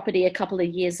bought a property a couple of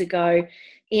years ago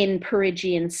in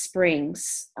Peregian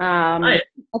Springs. Oh, yeah.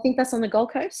 I think that's on the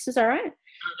Gold Coast. Is that right?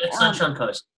 That's Um, Sunshine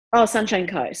Coast. oh, Sunshine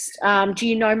Coast. Do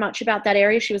you know much about that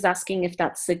area? She was asking if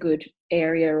that's a good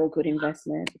area or good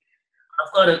investment.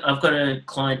 I've got a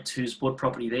client who's bought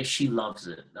property there. She loves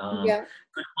it. Yeah.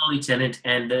 Good quality tenant,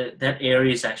 and that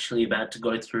area is actually about to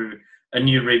go through a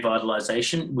new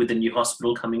revitalization with a new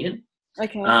hospital coming in.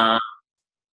 Okay. Uh,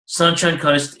 Sunshine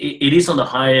Coast, it is on the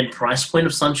high end price point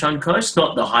of Sunshine Coast,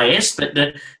 not the highest, but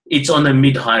it's on the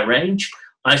mid high range.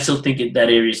 I still think that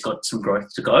area's got some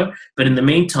growth to go. But in the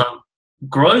meantime,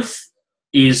 growth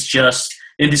is just,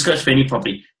 and this goes for any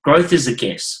property, growth is a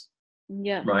guess,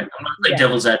 Yeah. right? I'm not like Yeah.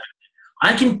 devil's advocate.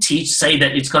 I can say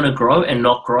that it's going to grow and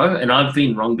not grow, and I've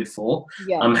been wrong before.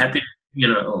 Yeah. I'm happy,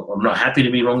 I'm not happy to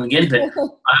be wrong again, but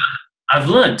I've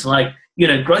learned,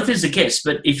 growth is a guess,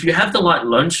 but if you have the right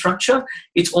loan structure,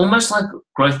 it's almost like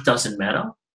growth doesn't matter.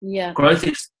 Yeah. Growth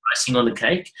is icing on the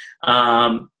cake.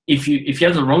 If you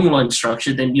have the wrong loan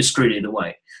structure, then you're screwed either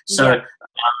way. So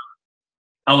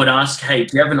I would ask, hey,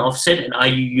 do you have an offset, and are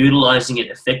you utilizing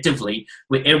it effectively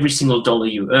where every single dollar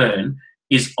you earn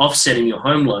is offsetting your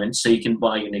home loan so you can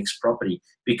buy your next property?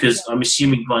 Because I'm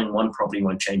assuming buying one property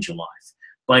won't change your life.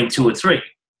 Buying two or three,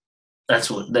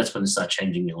 that's when it starts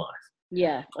changing your life.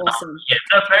 Yeah. Awesome.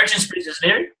 Peregian Springs is an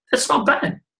area, that's not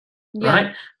bad, Yeah.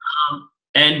 right?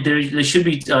 And there should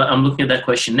be, I'm looking at that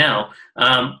question now.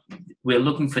 We're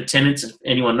looking for tenants. If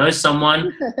anyone knows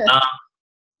someone,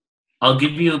 I'll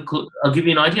give you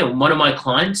an idea. One of my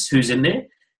clients who's in there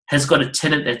has got a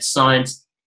tenant that signs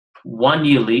 1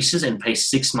 year leases and pays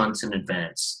 6 months in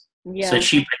advance. Yeah. So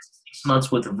she pays 6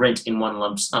 months worth of rent in one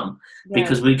lump sum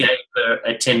because we gave her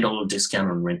a $10 discount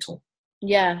on rental.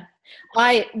 Yeah.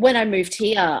 When I moved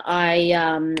here,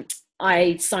 I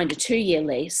signed a 2-year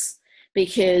lease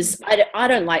because I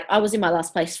don't like, I was in my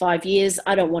last place 5 years.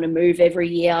 I don't want to move every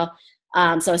year.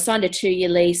 So I signed a 2-year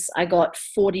lease. I got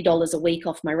 $40 a week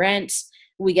off my rent.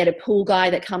 We get a pool guy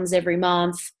that comes every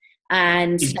month,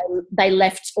 and they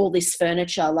left all this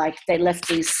furniture. Like they left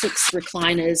these 6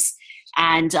 recliners,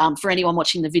 and for anyone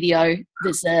watching the video,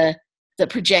 there's the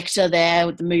projector there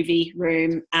with the movie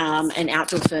room, and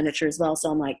outdoor furniture as well. So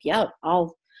I'm like, yeah,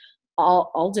 I'll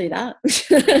do that.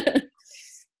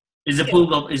 Is the pool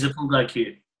guy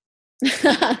cute?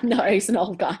 No, he's an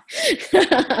old guy.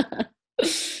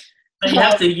 So you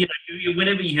have to,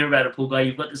 whenever you hear about a pool guy,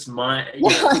 you've got this mind.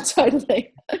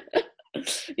 Totally.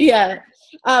 Yeah.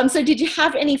 So did you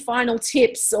have any final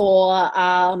tips or,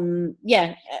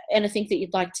 anything that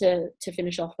you'd like to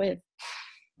finish off with?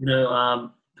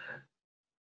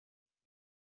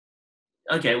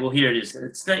 Okay, well, here it is.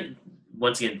 It's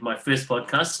once again my first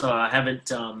podcast, so I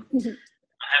haven't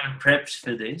prepped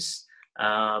for this.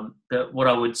 But what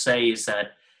I would say is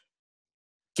that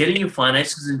getting your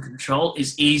finances in control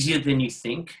is easier than you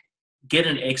think. Get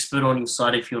an expert on your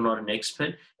side if you're not an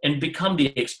expert, and become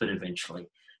the expert eventually.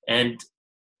 And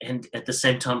at the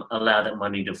same time, allow that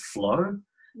money to flow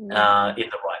in the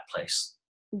right place.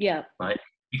 Yeah. Right.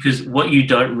 Because what you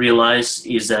don't realize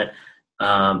is that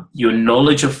your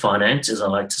knowledge of finance, as I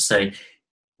like to say,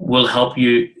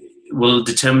 will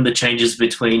determine the changes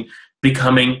between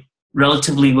becoming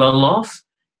relatively well off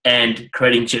and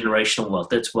creating generational wealth.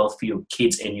 That's wealth for your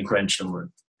kids and your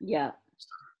grandchildren. Yeah.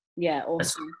 Yeah.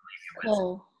 Awesome.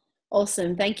 Cool.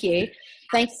 Awesome. Thank you.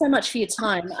 Thanks so much for your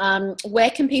time. Where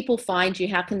can people find you?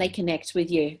 How can they connect with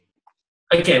you?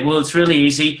 Okay, well, it's really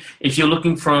easy. If you're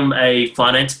looking from a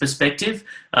finance perspective,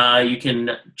 you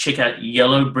can check out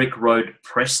Yellow Brick Road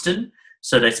Preston.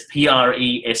 So that's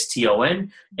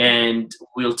Preston, and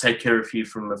we'll take care of you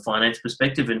from a finance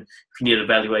perspective. And if you need a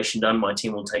valuation done, my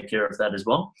team will take care of that as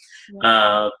well.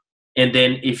 Yeah. And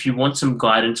then if you want some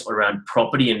guidance around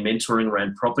property and mentoring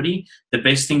around property, the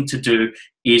best thing to do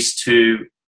is to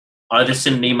either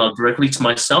send an email directly to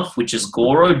myself, which is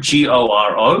Goro,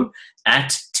 Goro,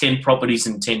 at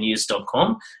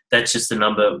 10propertiesin10years.com. That's just the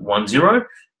number 10,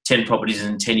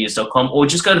 10propertiesin10years.com, or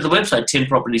just go to the website,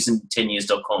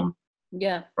 10propertiesin10years.com.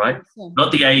 Yeah. Right? Awesome.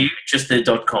 Not the AU, just the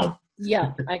 .com.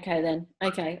 Yeah. Okay then.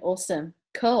 Okay. Awesome.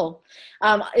 Cool.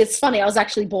 It's funny. I was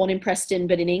actually born in Preston,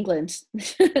 but in England.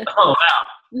 Oh, wow.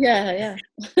 Yeah.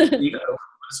 You go. What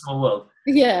a small world.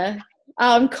 Yeah.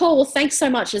 Cool. Thanks so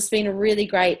much. It's been a really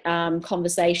great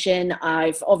conversation.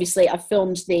 I've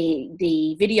filmed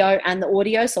the video and the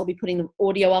audio, so I'll be putting the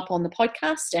audio up on the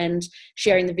podcast and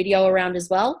sharing the video around as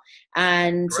well.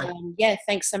 And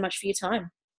thanks so much for your time.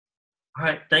 All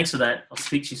right. Thanks for that. I'll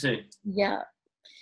speak to you soon. Yeah.